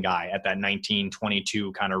ceiling guy at that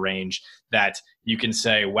 19-22 kind of range that you can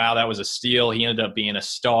say, wow, that was a steal? He ended up being a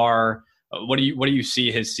star. What do you see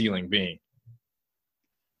his ceiling being?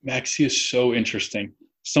 Maxey is so interesting.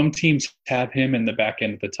 Some teams have him in the back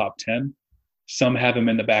end of the top 10. Some have him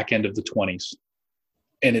in the back end of the 20s,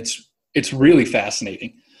 and it's really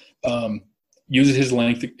fascinating. Uses his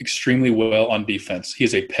length extremely well on defense. He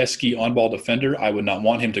is a pesky on-ball defender. I would not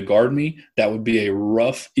want him to guard me. That would be a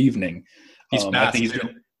rough evening. He's fast, I think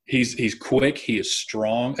he's quick. He is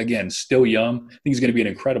strong. Again, still young. I think he's going to be an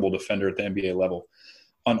incredible defender at the NBA level.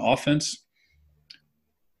 On offense,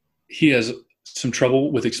 he has some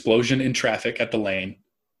trouble with explosion in traffic at the lane.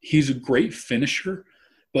 He's a great finisher,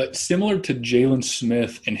 but similar to Jalen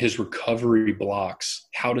Smith and his recovery blocks,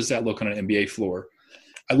 how does that look on an NBA floor?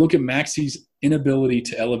 I look at Maxey's inability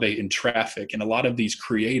to elevate in traffic and a lot of these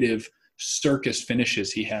creative circus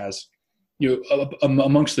finishes he has,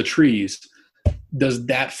 amongst the trees. Does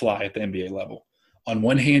that fly at the NBA level? On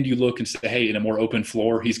one hand, you look and say, hey, in a more open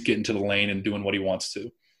floor, he's getting to the lane and doing what he wants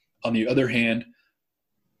to. On the other hand,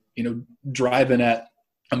 driving at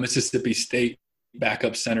a Mississippi State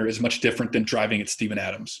backup center is much different than driving at Steven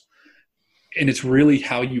Adams. And it's really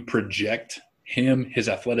how you project him, his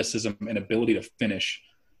athleticism, and ability to finish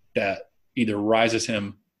that either rises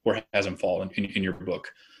him or has him fall in your book.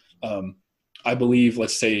 I believe,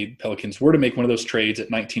 let's say Pelicans were to make one of those trades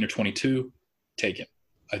at 19 or 22, take him.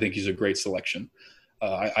 I think he's a great selection.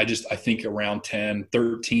 I think around 10,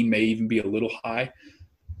 13 may even be a little high.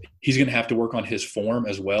 He's going to have to work on his form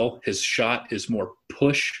as well. His shot is more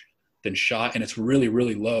push than shot, and it's really,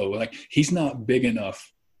 really low. Like, he's not big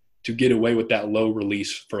enough to get away with that low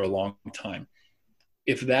release for a long time.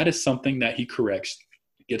 If that is something that he corrects,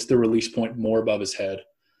 gets the release point more above his head,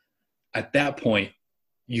 at that point,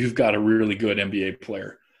 you've got a really good NBA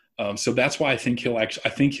player. So that's why I think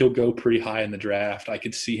he'll go pretty high in the draft. I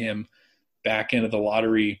could see him back into the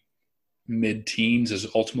lottery, mid-teens is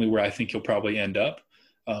ultimately where I think he'll probably end up.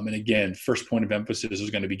 And again, first point of emphasis is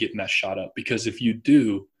going to be getting that shot up, because if you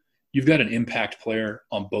do, you've got an impact player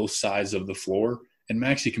on both sides of the floor, and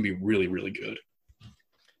Maxey can be really, really good.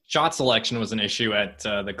 Shot selection was an issue at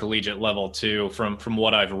the collegiate level too, from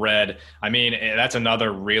what I've read. I mean, that's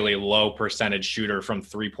another really low percentage shooter from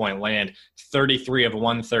three-point land. 33 of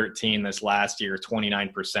 113 this last year,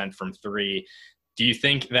 29% from three. Do you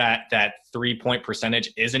think that three-point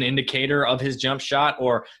percentage is an indicator of his jump shot?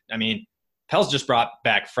 Or, I mean, Pels just brought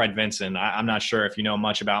back Fred Vinson. I'm not sure if you know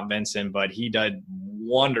much about Vinson, but he did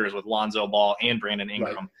wonders with Lonzo Ball and Brandon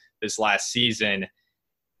Ingram this last season.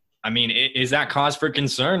 I mean, is that cause for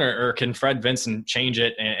concern, or can Fred Vinson change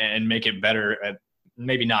it and make it better?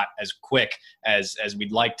 Maybe not as quick as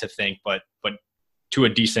we'd like to think, but to a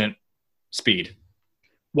decent speed.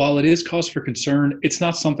 While it is cause for concern, it's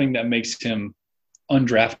not something that makes him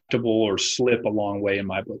undraftable or slip a long way in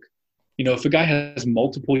my book. You know, if a guy has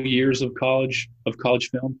multiple years of college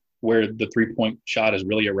film where the three-point shot is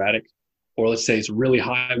really erratic, or let's say it's really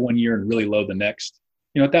high one year and really low the next,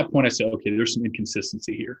 you know, at that point I say, okay, there's some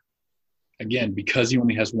inconsistency here. Again, because he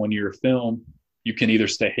only has 1 year of film, you can either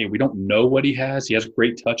say, hey, we don't know what he has. He has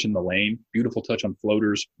great touch in the lane, beautiful touch on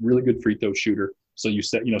floaters, really good free throw shooter. So you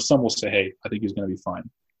say, you know, some will say, hey, I think he's going to be fine.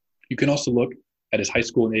 You can also look at his high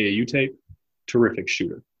school and AAU tape, terrific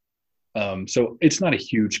shooter. So it's not a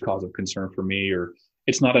huge cause of concern for me, or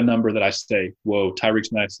it's not a number that I say, whoa,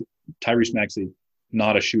 Tyrese Maxey,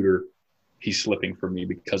 not a shooter. He's slipping for me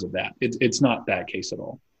because of that. It's not that case at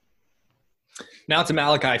all. Now to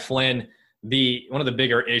Malachi Flynn. One of the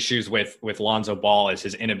bigger issues with Lonzo Ball is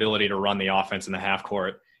his inability to run the offense in the half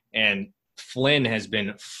court. And Flynn has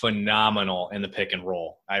been phenomenal in the pick and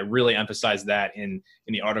roll. I really emphasized that in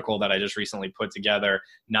the article that I just recently put together.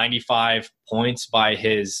 95 points by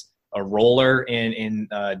his roller in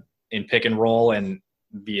pick and roll and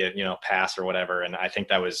via, you know, pass or whatever. And I think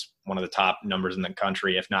that was one of the top numbers in the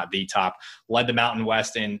country, if not the top. Led the Mountain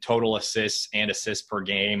West in total assists and assists per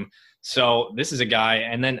game. So this is a guy,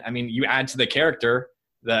 and then, I mean, you add to the character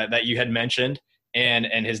that you had mentioned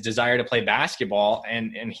and his desire to play basketball,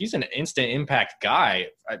 and he's an instant impact guy.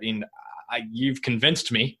 I mean, you've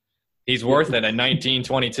convinced me he's worth it at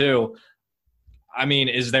 19-22. I mean,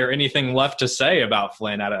 is there anything left to say about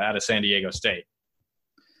Flynn out of San Diego State?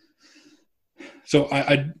 So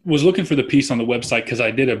I was looking for the piece on the website because I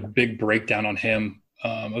did a big breakdown on him.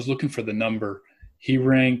 I was looking for the number. He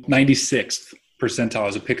ranked 96th percentile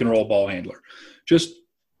as a pick and roll ball handler. Just,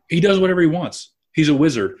 he does whatever he wants. He's a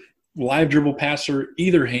wizard. Live dribble passer,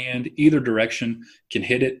 either hand, either direction, can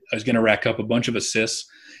hit it. He's going to rack up a bunch of assists,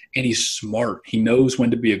 and he's smart. He knows when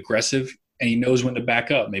to be aggressive, and he knows when to back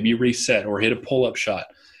up, maybe reset or hit a pull-up shot.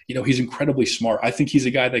 You know, he's incredibly smart. I think he's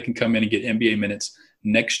a guy that can come in and get NBA minutes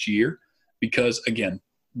next year because, again,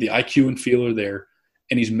 the IQ and feel are there,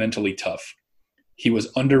 and he's mentally tough. He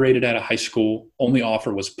was underrated out of high school. Only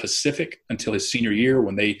offer was Pacific until his senior year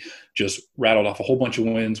when they just rattled off a whole bunch of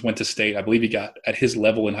wins, went to state. I believe he got, at his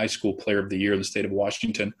level in high school, Player of the Year in the state of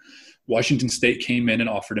Washington. Washington State came in and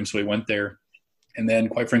offered him, so he went there. And then,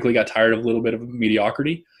 quite frankly, got tired of a little bit of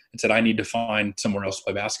mediocrity and said, I need to find somewhere else to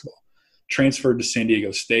play basketball. Transferred to San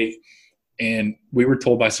Diego State. And we were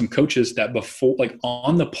told by some coaches that before, like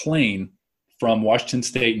on the plane from Washington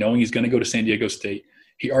State, knowing he's going to go to San Diego State,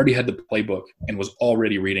 he already had the playbook and was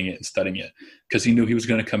already reading it and studying it because he knew he was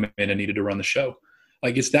going to come in and needed to run the show.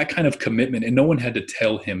 Like, it's that kind of commitment, and no one had to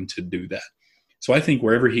tell him to do that. So I think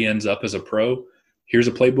wherever he ends up as a pro, here's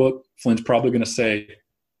a playbook. Flynn's probably going to say,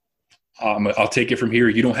 I'll take it from here.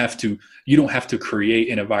 You don't have to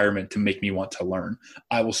create an environment to make me want to learn.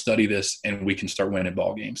 I will study this and we can start winning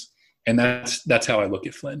ball games. And that's how I look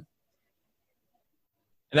at Flynn.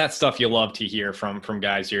 And that's stuff you love to hear from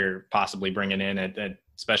guys you're possibly bringing in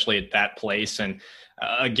especially at that place. And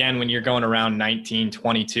again, when you're going around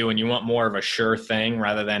 19-22 and you want more of a sure thing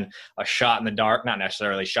rather than a shot in the dark, not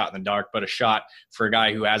necessarily shot in the dark, but a shot for a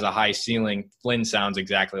guy who has a high ceiling, Flynn sounds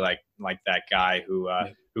exactly like that guy who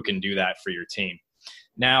can do that for your team.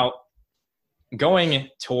 Now, going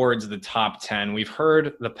towards the top 10, we've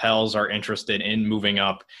heard the Pels are interested in moving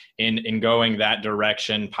up, in going that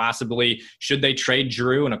direction. Possibly, should they trade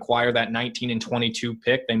Drew and acquire that 19 and 22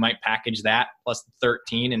 pick, they might package that plus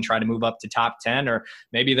 13 and try to move up to top 10, or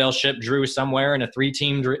maybe they'll ship Drew somewhere in a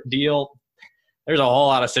 3-team deal. There's a whole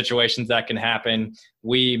lot of situations that can happen.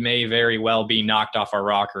 We may very well be knocked off our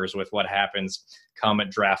rockers with what happens come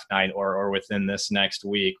at draft night or within this next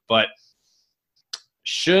week. But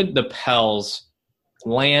should the Pels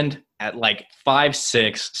land at like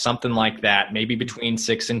 5-6, something like that, maybe between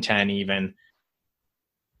 6 and 10 even,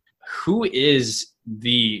 who is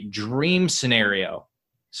the dream scenario?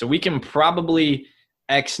 So we can probably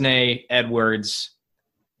Exney, Edwards,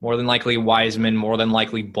 more than likely Wiseman, more than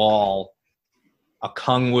likely Ball.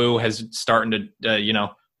 Okongwu has starting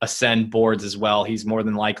to, ascend boards as well. He's more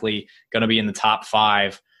than likely going to be in the top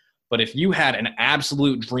 5. But if you had an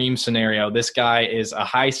absolute dream scenario, this guy is a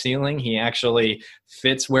high ceiling. He actually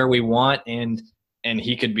fits where we want, and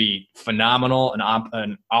he could be phenomenal,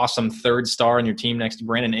 an awesome third star on your team next to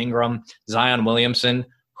Brandon Ingram, Zion Williamson.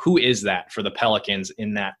 Who is that for the Pelicans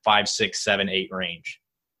in that 5, 6, 7, 8 range?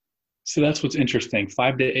 So that's what's interesting.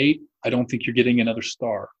 5 to 8, I don't think you're getting another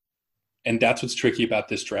star. And that's what's tricky about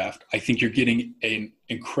this draft. I think you're getting an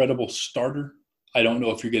incredible starter. I don't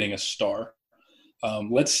know if you're getting a star.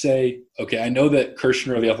 Let's say, okay, I know that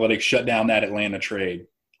Kirshner of the Athletic shut down that Atlanta trade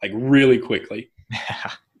like really quickly.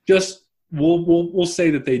 Just we'll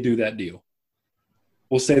say that they do that deal.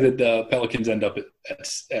 We'll say that the Pelicans end up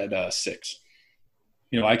at 6.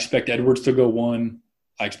 I expect Edwards to go 1.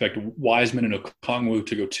 I expect Wiseman and Okongwu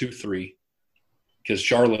to go 2, 3, because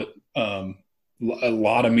Charlotte, a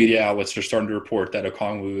lot of media outlets are starting to report that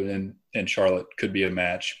Okongwu and Charlotte could be a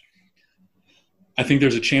match. I think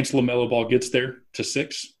there's a chance LaMelo Ball gets there to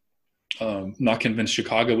 6. Not convinced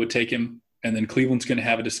Chicago would take him. And then Cleveland's going to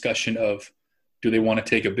have a discussion of, do they want to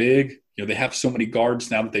take a big? They have so many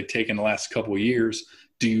guards now that they've taken the last couple of years.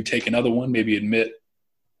 Do you take another one, maybe admit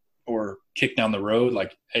or kick down the road,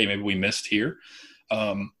 like, hey, maybe we missed here?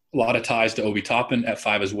 A lot of ties to Obi Toppin at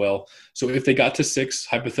 5 as well. So if they got to 6,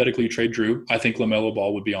 hypothetically trade Drew, I think LaMelo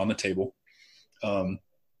Ball would be on the table.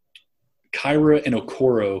 Kyra and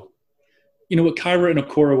Okoro. You know what? Kyra and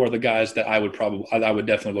Okoro are the guys that I would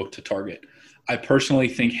definitely look to target. I personally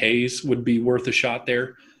think Hayes would be worth a shot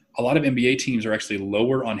there. A lot of NBA teams are actually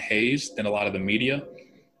lower on Hayes than a lot of the media.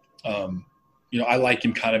 I like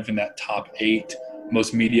him kind of in that top 8.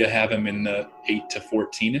 Most media have him in the 8 to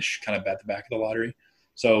 14-ish, kind of at the back of the lottery.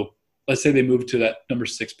 So let's say they move to that number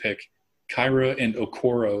 6 pick. Kyra and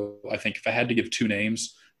Okoro, I think if I had to give 2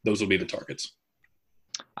 names, those will be the targets.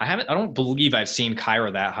 I don't believe I've seen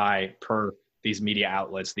Kyra that high per these media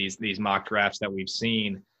outlets, these mock drafts that we've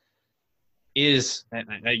seen.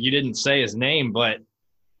 You didn't say his name, but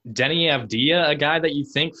Denny Avdia, a guy that you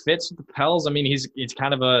think fits with the Pels? I mean, he's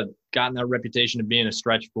kind of gotten that reputation of being a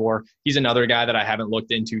stretch 4. He's another guy that I haven't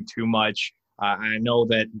looked into too much. I know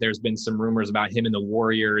that there's been some rumors about him in the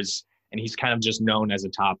Warriors, and he's kind of just known as a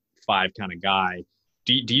top 5 kind of guy.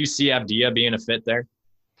 Do you see Avdia being a fit there?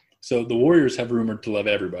 So the Warriors have rumored to love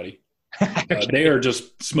everybody. Okay. They are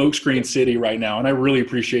just smokescreen city right now, and I really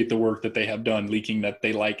appreciate the work that they have done leaking that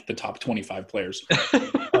they like the top 25 players.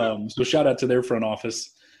 So shout out to their front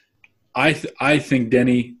office. I think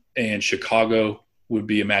Denny and Chicago would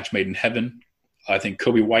be a match made in heaven. I think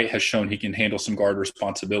Kobe White has shown he can handle some guard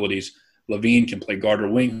responsibilities. Levine can play guard or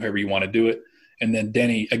wing, however you want to do it. And then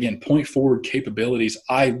Denny, again, point forward capabilities.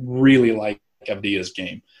 I really like Avdia's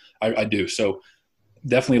game. I do. So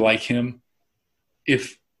definitely like him.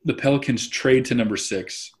 If the Pelicans trade to number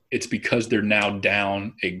 6, it's because they're now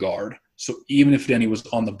down a guard. So even if Denny was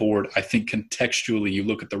on the board, I think contextually you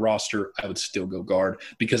look at the roster, I would still go guard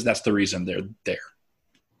because that's the reason they're there.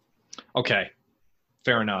 Okay,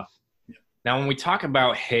 fair enough. Yeah. Now, when we talk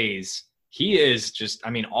about Hayes, he is just,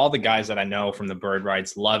 all the guys that I know from the Bird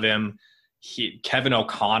Rights love him. Kevin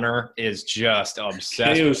O'Connor is just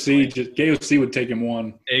obsessed. KOC would take him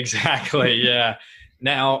 1. Exactly, yeah.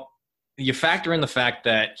 Now, you factor in the fact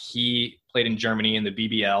that he played in Germany in the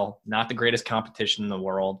BBL, not the greatest competition in the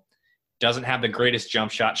world. Doesn't have the greatest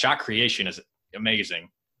jump shot. Shot creation is amazing.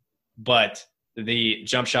 But the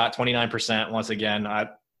jump shot, 29%, once again,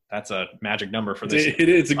 that's a magic number for this.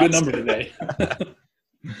 It's a good number today.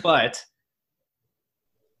 But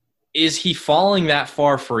is he falling that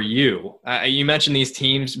far for you? You mentioned these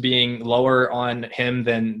teams being lower on him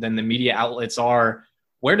than the media outlets are.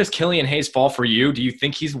 Where does Killian Hayes fall for you? Do you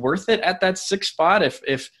think he's worth it at that 6th spot?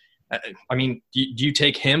 Do you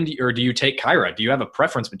take him or do you take Kyra? Do you have a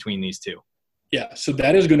preference between these two? Yeah, so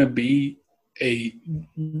that is going to be a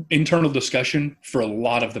internal discussion for a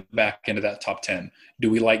lot of the back end of that top 10.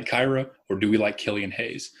 Do we like Kyra or do we like Killian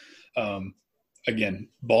Hayes? Again,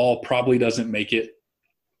 Ball probably doesn't make it.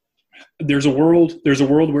 There's a world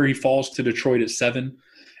where he falls to Detroit at 7,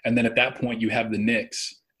 and then at that point you have the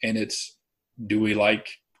Knicks, and it's, do we like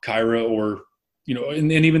Kyra or,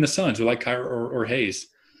 and even the Suns, we like Kyra or Hayes.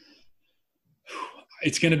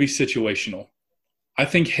 It's going to be situational. I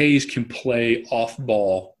think Hayes can play off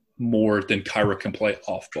ball more than Kyra can play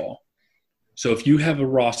off ball. So if you have a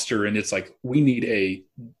roster and it's like, we need a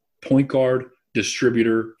point guard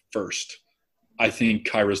distributor first, I think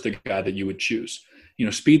Kyra's the guy that you would choose.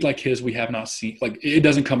 Speed like his, we have not seen, like it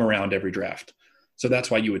doesn't come around every draft. So that's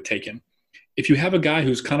why you would take him. If you have a guy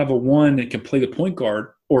who's kind of a 1 and can play the point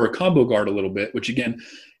guard or a combo guard a little bit, which again,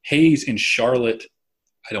 Hayes in Charlotte,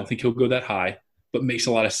 I don't think he'll go that high. but makes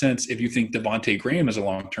a lot of sense if you think Devontae Graham is a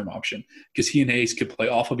long-term option, because he and Hayes could play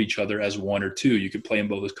off of each other as one or two. You could play them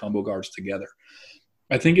both as combo guards together.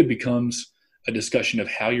 I think it becomes a discussion of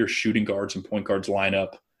how your shooting guards and point guards line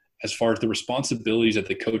up as far as the responsibilities that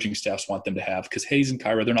the coaching staffs want them to have, because Hayes and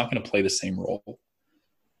Kyra, they're not going to play the same role.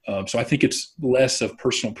 So I think it's less of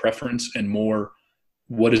personal preference and more,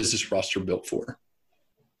 what is this roster built for?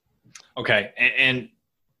 Okay. And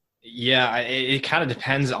yeah, it kind of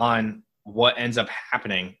depends on what ends up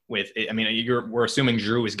happening with it. I mean, we're assuming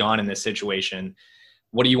Drew is gone in this situation.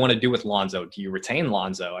 What do you want to do with Lonzo? Do you retain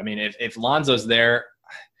Lonzo? I mean, if Lonzo's there,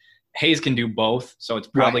 Hayes can do both, so it's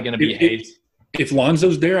probably going to be Hayes. If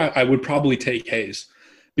Lonzo's there, I would probably take Hayes,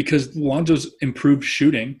 because Lonzo's improved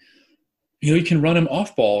shooting. You can run him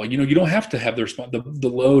off ball. You don't have to have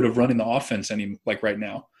the load of running the offense like right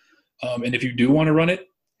now. And if you do want to run it,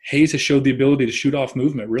 Hayes has showed the ability to shoot off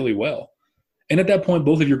movement really well. And at that point,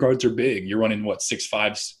 both of your guards are big. You're running, 6'5",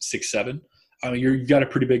 6'7"? I mean, you've got a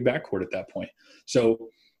pretty big backcourt at that point. So,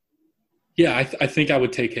 yeah, I think I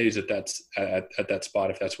would take Hayes at that spot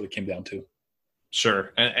if that's what it came down to.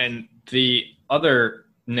 Sure. And the other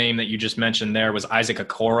name that you just mentioned there was Isaac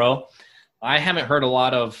Okoro. I haven't heard a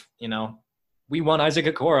lot of, we want Isaac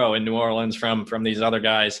Okoro in New Orleans from these other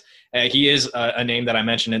guys. He is a name that I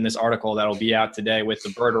mentioned in this article that'll be out today with the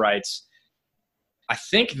Bird Rights. I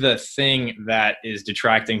think the thing that is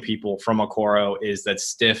detracting people from Okoro is that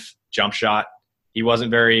stiff jump shot. He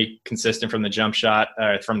wasn't very consistent from the jump shot,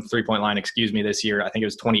 from the three-point line, this year. I think it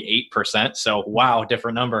was 28%. So, wow,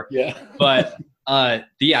 different number. Yeah. But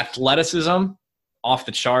the athleticism, off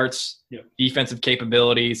the charts, defensive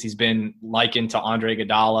capabilities. He's been likened to Andre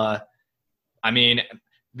Iguodala. I mean,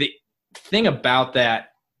 the thing about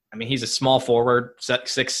that, he's a small forward,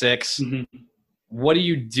 6'6". Mm-hmm. What do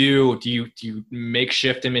you do? Do you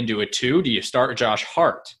makeshift him into a 2? Do you start Josh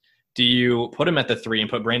Hart? Do you put him at the 3 and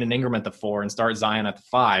put Brandon Ingram at the 4 and start Zion at the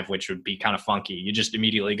 5, which would be kind of funky? You just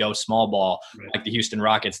immediately go small ball like the Houston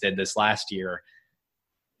Rockets did this last year.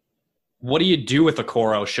 What do you do with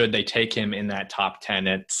Okoro should they take him in that top 10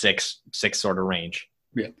 at 6 sort of range?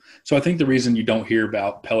 Yeah. So I think the reason you don't hear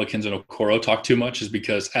about Pelicans and Okoro talk too much is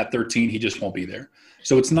because at 13, he just won't be there.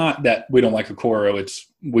 So it's not that we don't like Okoro.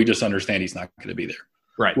 We just understand he's not going to be there.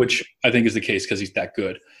 Right. Which I think is the case because he's that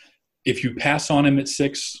good. If you pass on him at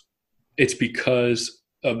 6, it's because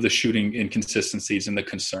of the shooting inconsistencies and the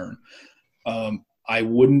concern. I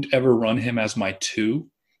wouldn't ever run him as my 2.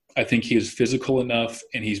 I think he is physical enough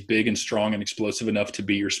and he's big and strong and explosive enough to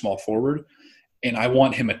be your small forward. And I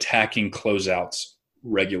want him attacking closeouts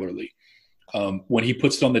regularly. When he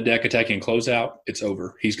puts it on the deck attacking closeout, it's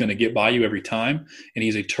over. He's going to get by you every time, and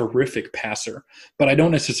he's a terrific passer. But I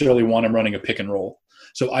don't necessarily want him running a pick and roll.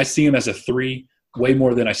 So I see him as a 3 way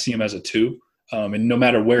more than I see him as a 2. And no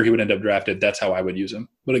matter where he would end up drafted, that's how I would use him.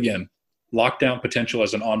 But again, lockdown potential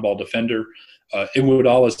as an on-ball defender.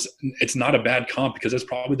 Iguodala, it's not a bad comp because that's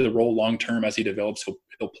probably the role long-term as he develops,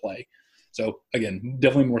 he'll play. So again,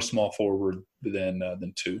 definitely more small forward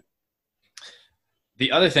than 2.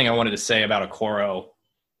 The other thing I wanted to say about Okoro,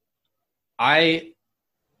 the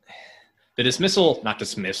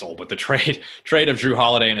trade of Drew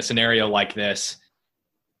Holiday in a scenario like this,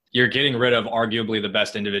 you're getting rid of arguably the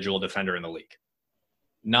best individual defender in the league.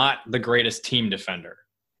 Not the greatest team defender.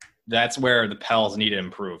 That's where the Pels need to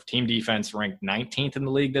improve. Team defense ranked 19th in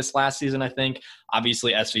the league this last season, I think.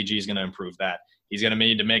 Obviously, SVG is going to improve that. He's going to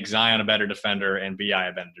need to make Zion a better defender and BI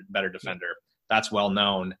a better defender. That's well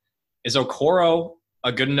known. Is Okoro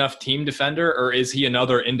a good enough team defender, or is he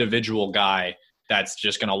another individual guy that's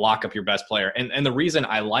just going to lock up your best player? And the reason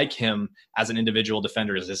I like him as an individual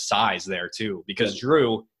defender is his size there too, because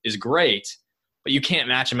Drew is great, but you can't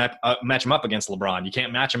match him up against LeBron. You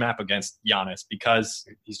can't match him up against Giannis because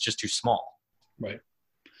he's just too small. Right.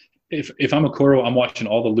 If I'm Okoro, I'm watching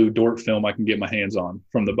all the Lou Dort film I can get my hands on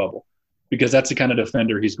from the bubble, because that's the kind of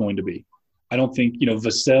defender he's going to be. I don't think,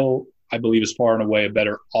 Vassell, I believe, is far and away a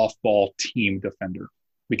better off-ball team defender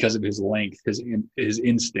because of his length, his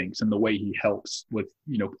instincts, and the way he helps with,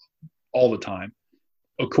 all the time.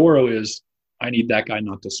 Okoro is, I need that guy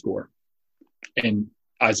not to score. And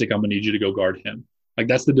Isaac, I'm going to need you to go guard him. Like,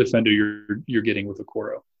 that's the defender you're getting with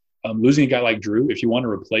Okoro. Losing a guy like Drew, if you want to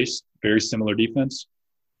replace very similar defense,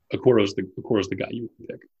 Okoro's the guy you would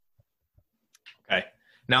pick. Okay.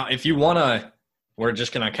 Now, if you want to, we're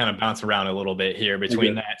just going to kind of bounce around a little bit here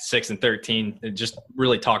between that 6 and 13, and just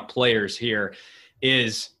really talk players here.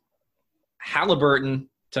 Is Halliburton,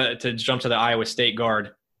 to jump to the Iowa State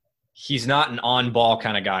guard, he's not an on-ball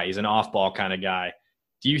kind of guy. He's an off-ball kind of guy.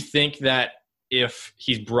 Do you think that if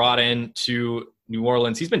he's brought in to New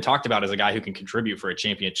Orleans, he's been talked about as a guy who can contribute for a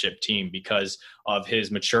championship team because of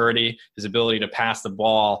his maturity, his ability to pass the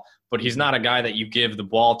ball, but he's not a guy that you give the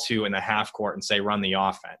ball to in the half court and say, run the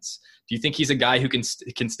offense. Do you think he's a guy who can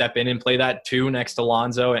step in and play that too next to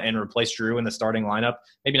Lonzo and replace Drew in the starting lineup?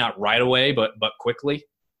 Maybe not right away, but quickly?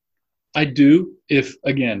 I do. If,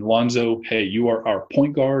 again, Lonzo, hey, you are our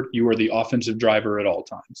point guard. You are the offensive driver at all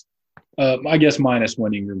times. I guess minus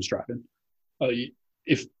when Ingram's driving.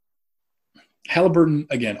 If Halliburton,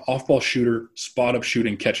 again, off-ball shooter, spot-up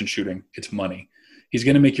shooting, catch and shooting, it's money. He's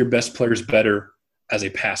going to make your best players better as a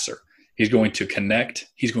passer. He's going to connect.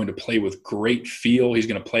 He's going to play with great feel. He's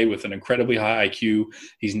going to play with an incredibly high IQ.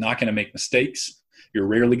 He's not going to make mistakes. You're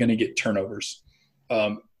rarely going to get turnovers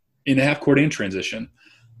in a half-court and transition.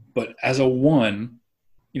 But as a one,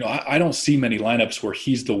 I don't see many lineups where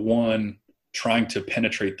he's the one trying to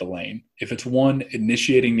penetrate the lane. If it's one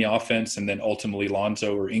initiating the offense and then ultimately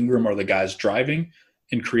Lonzo or Ingram are the guys driving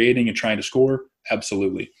and creating and trying to score,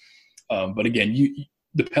 absolutely. But again,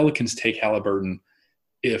 the Pelicans take Halliburton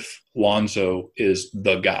if Lonzo is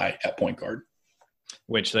the guy at point guard.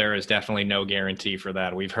 Which there is definitely no guarantee for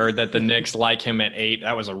that. We've heard that the Knicks like him at 8.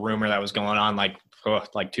 That was a rumor that was going on like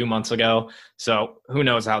 2 months ago. So who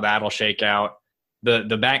knows how that'll shake out. The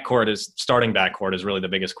starting backcourt is really the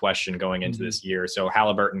biggest question going into this year. So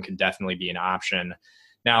Halliburton could definitely be an option.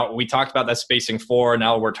 Now, we talked about that spacing 4.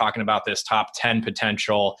 Now we're talking about this top 10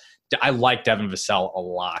 potential. I like Devin Vassell a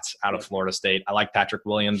lot out of Florida State. I like Patrick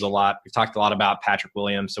Williams a lot. We've talked a lot about Patrick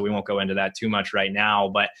Williams, so we won't go into that too much right now.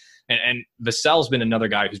 But and Vassell's been another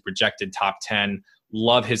guy who's projected top 10.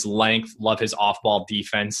 Love his length, love his off-ball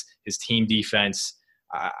defense, his team defense.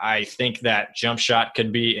 I think that jump shot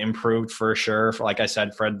could be improved for sure. Like I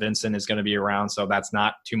said, Fred Vinson is going to be around, so that's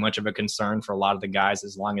not too much of a concern for a lot of the guys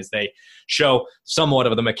as long as they show somewhat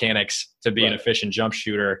of the mechanics to be an efficient jump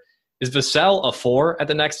shooter. Is Vassell a 4 at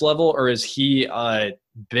the next level, or is he a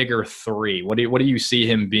bigger 3? What do you see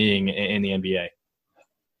him being in the NBA?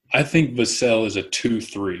 I think Vassell is a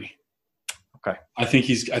 2-3. Okay. I think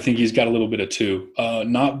he's got a little bit of 2.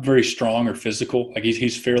 Not very strong or physical. Like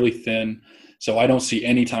he's fairly thin. So I don't see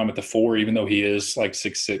any time at the 4, even though he is like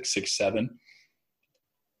 6'6", 6'7".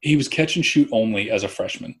 He was catch and shoot only as a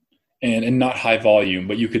freshman and not high volume,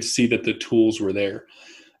 but you could see that the tools were there.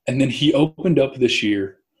 And then he opened up this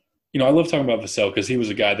year. I love talking about Vassell because he was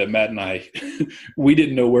a guy that Matt and I, we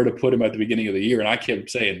didn't know where to put him at the beginning of the year. And I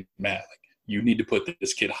kept saying, Matt, you need to put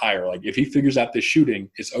this kid higher. Like if he figures out this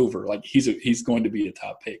shooting, it's over. Like he's going to be a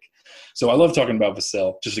top pick. So I love talking about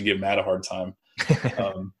Vassell just to give Matt a hard time.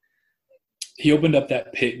 He opened up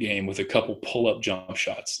that Pitt game with a couple pull-up jump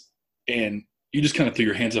shots. And you just kind of threw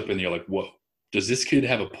your hands up and you're like, whoa, does this kid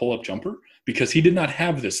have a pull-up jumper? Because he did not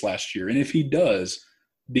have this last year. And if he does,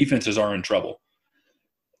 defenses are in trouble.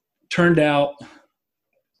 Turned out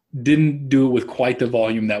didn't do it with quite the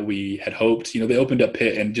volume that we had hoped. They opened up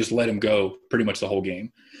Pitt and just let him go pretty much the whole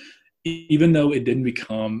game. Even though it didn't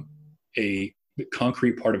become a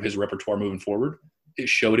concrete part of his repertoire moving forward, it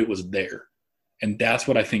showed it was there. And that's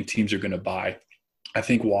what I think teams are going to buy. I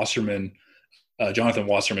think Jonathan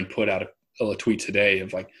Wasserman put out a tweet today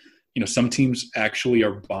of some teams actually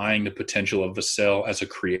are buying the potential of Vassell as a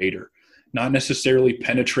creator. Not necessarily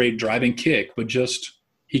penetrate, driving kick, but just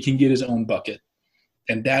he can get his own bucket.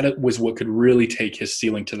 And that was what could really take his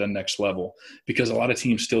ceiling to the next level because a lot of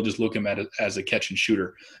teams still just look him at it as a catch and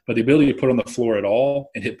shooter. But the ability to put on the floor at all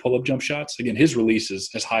and hit pull-up jump shots, again, his release is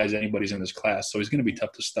as high as anybody's in this class, so he's going to be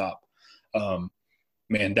tough to stop.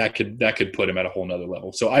 Man, that could put him at a whole nother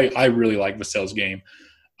level. So I really like Vassell's game.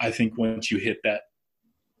 I think once you hit that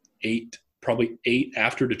 8, probably 8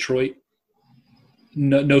 after Detroit,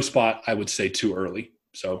 no spot I would say too early.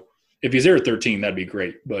 So if he's there at 13, that'd be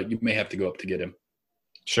great, but you may have to go up to get him.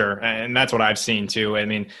 Sure, and that's what I've seen too. I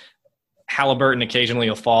mean, Halliburton occasionally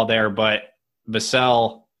will fall there, but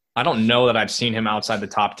Vassell, I don't know that I've seen him outside the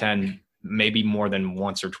top 10 maybe more than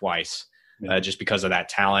once or twice just because of that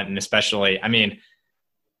talent. And especially, I mean,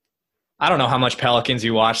 I don't know how much Pelicans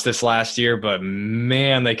you watched this last year, but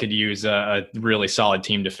man, they could use a really solid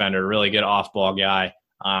team defender, a really good off-ball guy.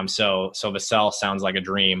 So Vassell sounds like a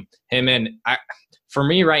dream. For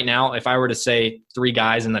me right now, if I were to say 3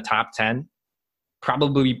 guys in the top 10,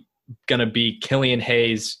 probably going to be Killian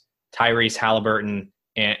Hayes, Tyrese Halliburton,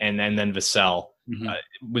 and then Vassell.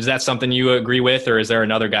 Mm-hmm. Was that something you agree with, or is there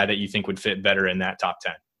another guy that you think would fit better in that top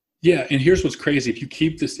 10? Yeah, and here's what's crazy. If you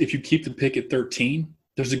keep the pick at 13,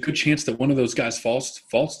 there's a good chance that one of those guys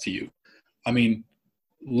falls to you. I mean,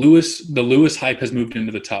 the Lewis hype has moved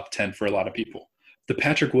into the top 10 for a lot of people. The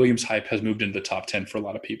Patrick Williams hype has moved into the top 10 for a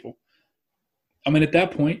lot of people. I mean, at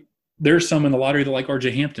that point, there's some in the lottery that like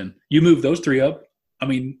RJ Hampton. You move those three up. I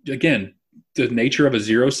mean, again, the nature of a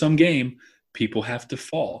zero-sum game, people have to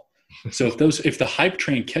fall. So if the hype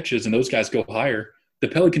train catches and those guys go higher, the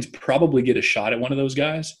Pelicans probably get a shot at one of those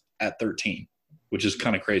guys at 13, which is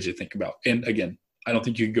kind of crazy to think about. And again, I don't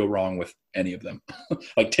think you can go wrong with any of them.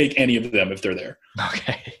 Like, take any of them if they're there.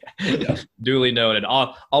 Okay. Yeah. Duly noted.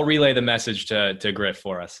 I'll relay the message to Griff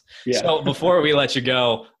for us. Yeah. So before we let you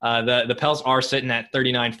go, the Pels are sitting at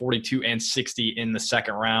 39, 42, and 60 in the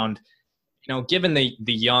second round. You know, given the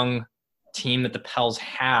young team that the Pels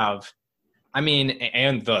have, I mean,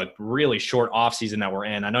 and the really short offseason that we're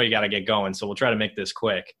in, I know you got to get going, so we'll try to make this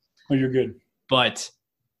quick. Oh, you're good. But,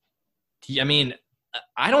 I mean,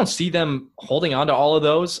 I don't see them holding on to all of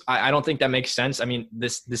those. I don't think that makes sense. I mean,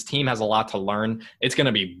 this team has a lot to learn. It's going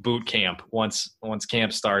to be boot camp once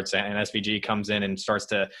camp starts and SVG comes in and starts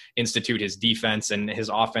to institute his defense and his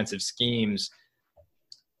offensive schemes.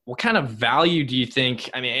 What kind of value do you think?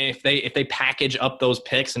 I mean, if they package up those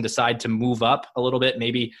picks and decide to move up a little bit,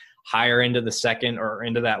 maybe higher into the second or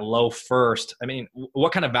into that low first, I mean,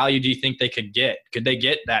 what kind of value do you think they could get? Could they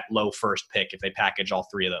get that low first pick if they package all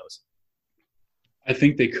three of those? I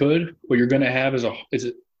think they could. What you're going to have you're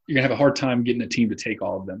going to have a hard time getting a team to take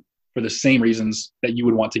all of them for the same reasons that you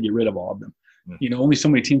would want to get rid of all of them. Mm-hmm. You know, only so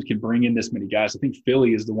many teams can bring in this many guys. I think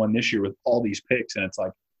Philly is the one this year with all these picks, and it's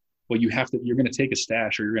like, well, you're going to take a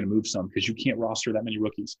stash or you're going to move some because you can't roster that many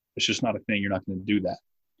rookies. It's just not a thing. You're not going to do that.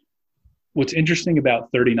 What's interesting about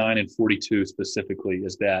 39 and 42 specifically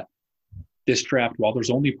is that this draft, while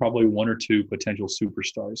there's only probably one or two potential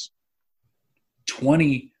superstars,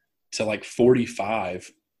 20 to like 45,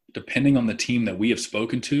 depending on the team that we have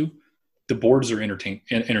spoken to, the boards are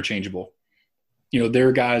interchangeable. You know, there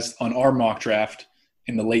are guys on our mock draft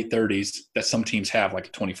in the late 30s that some teams have like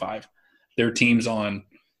a 25. There are teams on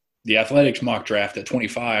the Athletics mock draft at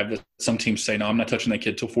 25 that some teams say, no, I'm not touching that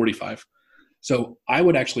kid till 45. So I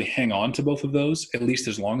would actually hang on to both of those at least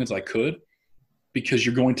as long as I could, because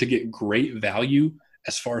you're going to get great value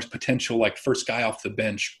as far as potential like first guy off the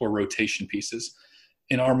bench or rotation pieces.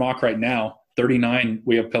 In our mock right now, 39,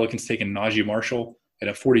 we have Pelicans taking Najee Marshall, and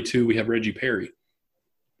at 42, we have Reggie Perry.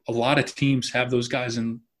 A lot of teams have those guys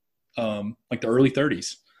in like the early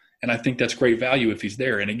 30s, and I think that's great value if he's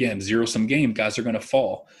there. And again, zero-sum game, guys are going to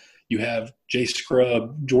fall. You have Jay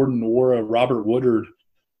Scrubb, Jordan Nwora, Robert Woodard,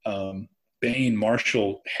 Bain,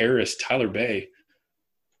 Marshall, Harris, Tyler Bay.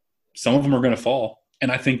 Some of them are going to fall.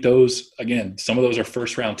 And I think those, again, some of those are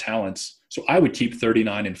first-round talents. So I would keep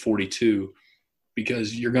 39 and 42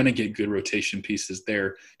 because you're going to get good rotation pieces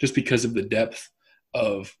there just because of the depth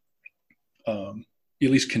of at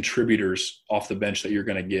least contributors off the bench that you're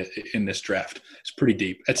going to get in this draft. It's pretty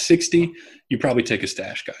deep. At 60, you probably take a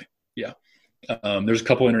stash guy. Yeah. There's a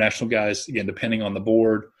couple international guys, again, depending on the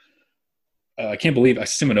board. I can't believe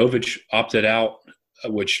Simonovic opted out,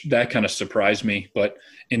 which that kind of surprised me. But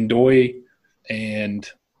Ndoye and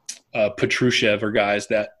Petrushev are guys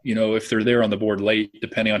that, you know, if they're there on the board late,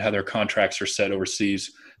 depending on how their contracts are set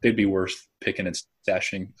overseas, they'd be worth picking and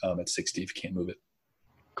stashing at 60 if you can't move it.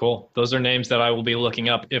 Cool. Those are names that I will be looking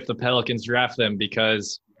up if the Pelicans draft them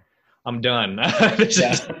because I'm done. This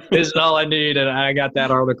is all I need, and I got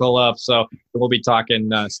that article up. So we'll be talking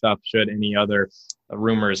stuff should any other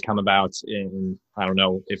rumors come about in, I don't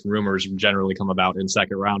know if rumors generally come about in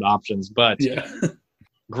second-round options. But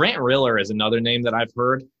Grant Riller is another name that I've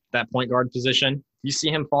heard, that point guard position. You see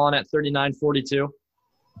him falling at 39, 42?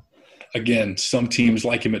 Again, some teams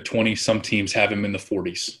like him at 20. Some teams have him in the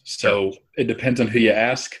 40s. So it depends on who you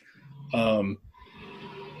ask.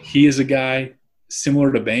 He is a guy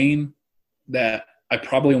similar to Bain that I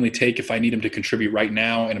probably only take if I need him to contribute right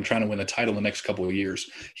now and I'm trying to win the title in the next couple of years.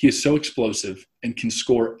 He is so explosive and can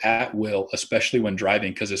score at will, especially when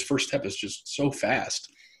driving, because his first step is just so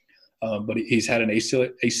fast. But he's had an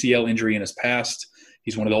ACL injury in his past.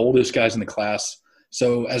 He's one of the oldest guys in the class.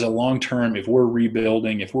 So as a long-term, if we're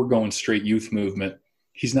rebuilding, if we're going straight youth movement,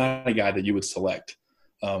 he's not a guy that you would select.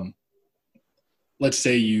 Let's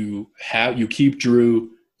say you keep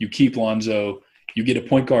Drew, you keep Lonzo, you get a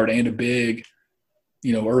point guard and a big,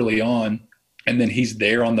 you know, early on, and then he's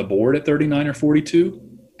there on the board at 39 or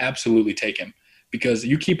 42, absolutely take him. Because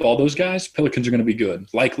you keep all those guys, Pelicans are going to be good.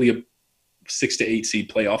 Likely a 6 to 8 seed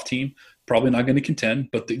playoff team, probably not going to contend,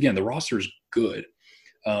 but again, the roster is good.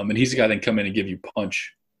 And he's the guy that can come in and give you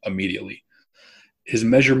punch immediately. His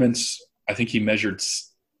measurements, I think he measured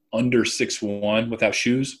under 6'1" without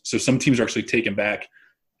shoes. So some teams are actually taken back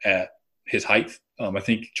at his height. I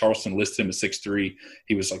think Charleston listed him as 6'3".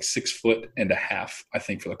 He was like 6'1.5", I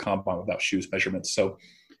think, for the combine without shoes measurements. So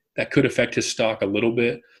that could affect his stock a little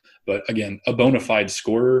bit. But again, a bona fide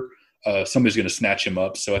scorer. somebody's going to snatch him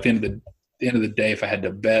up. So at the end of the day, if I had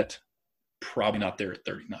to bet, probably not there at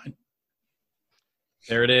 39.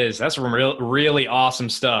 There it is. That's some really awesome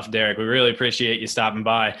stuff, Derek. We really appreciate you stopping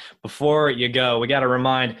by. Before you go, we got to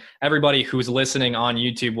remind everybody who's listening on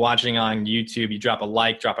YouTube, watching on YouTube, you drop a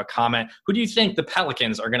like, drop a comment. Who do you think the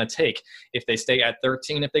Pelicans are going to take if they stay at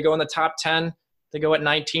 13? If they go in the top 10, they go at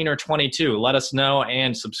 19 or 22. Let us know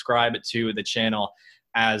and subscribe to the channel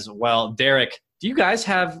as well. Derek, do you guys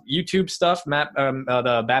have YouTube stuff,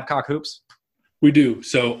 the Babcock Hoops? We do.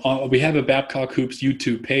 So we have a Babcock Hoops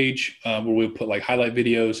YouTube page where we'll put like highlight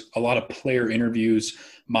videos, a lot of player interviews,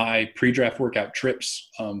 my pre-draft workout trips,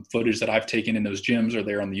 footage that I've taken in those gyms are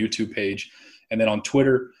there on the YouTube page. And then on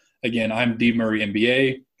Twitter, again, I'm D Murray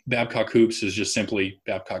NBA. Babcock Hoops is just simply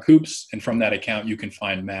Babcock Hoops. And from that account, you can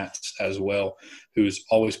find Matt as well, who's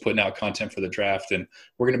always putting out content for the draft. And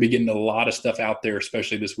we're going to be getting a lot of stuff out there,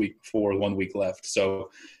 especially this week before 1 week left. So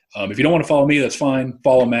if you don't want to follow me, that's fine.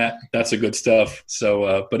 Follow Matt. That's the good stuff.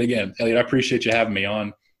 So, but again, Elliot, I appreciate you having me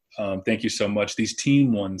on. Thank you so much. These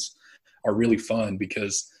team ones are really fun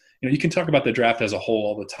because, you can talk about the draft as a whole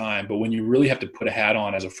all the time, but when you really have to put a hat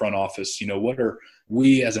on as a front office, what are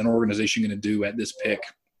we as an organization going to do at this pick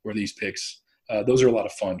or these picks? Those are a lot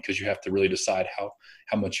of fun because you have to really decide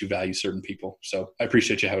how much you value certain people. So I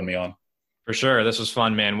appreciate you having me on. For sure. This was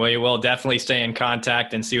fun, man. We will definitely stay in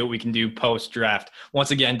contact and see what we can do post-draft. Once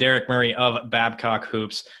again, Derek Murray of Babcock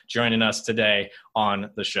Hoops joining us today on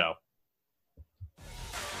the show.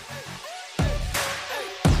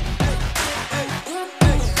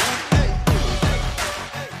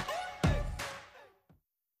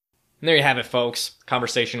 And there you have it, folks.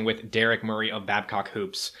 Conversation with Derek Murray of Babcock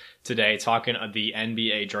Hoops today, talking of the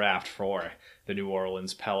NBA draft for the New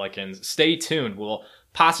Orleans Pelicans. Stay tuned. We'll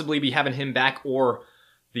possibly be having him back or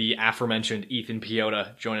the aforementioned Ethan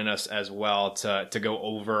Piota joining us as well to go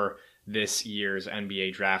over this year's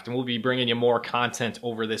NBA draft. And we'll be bringing you more content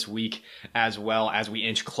over this week as well as we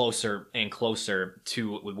inch closer and closer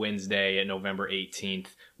to Wednesday, November 18th,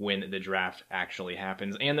 when the draft actually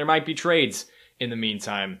happens. And there might be trades in the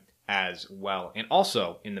meantime as well. And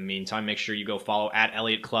also, in the meantime, make sure you go follow at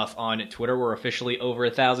Elliot Clough on Twitter. We're officially over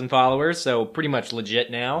 1,000 followers, so pretty much legit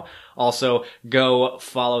now. Also, go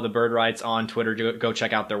follow the Bird Rights on Twitter. Go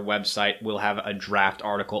check out their website. We'll have a draft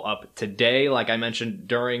article up today, like I mentioned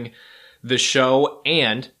during the show.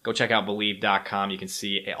 And go check out Believe.com. You can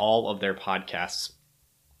see all of their podcasts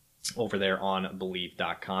over there on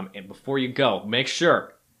Believe.com. And before you go, make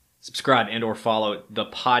sure subscribe and or follow the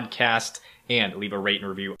podcast and leave a rate and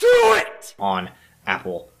review on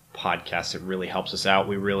Apple Podcasts. It really helps us out.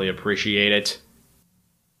 We really appreciate it.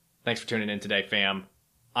 Thanks for tuning in today, fam.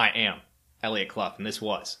 I am Elliot Clough, and this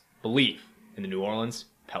was Believe in the New Orleans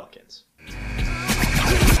Pelicans.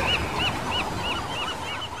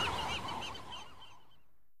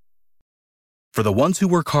 For the ones who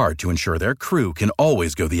work hard to ensure their crew can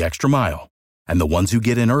always go the extra mile, and the ones who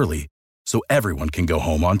get in early so everyone can go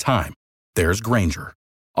home on time, there's Grainger,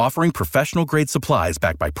 offering professional-grade supplies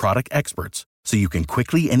backed by product experts so you can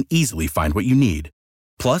quickly and easily find what you need.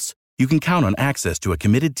 Plus, you can count on access to a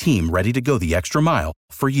committed team ready to go the extra mile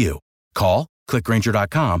for you. Call, click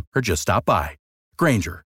Grainger.com, or just stop by.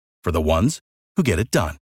 Grainger, for the ones who get it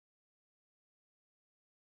done.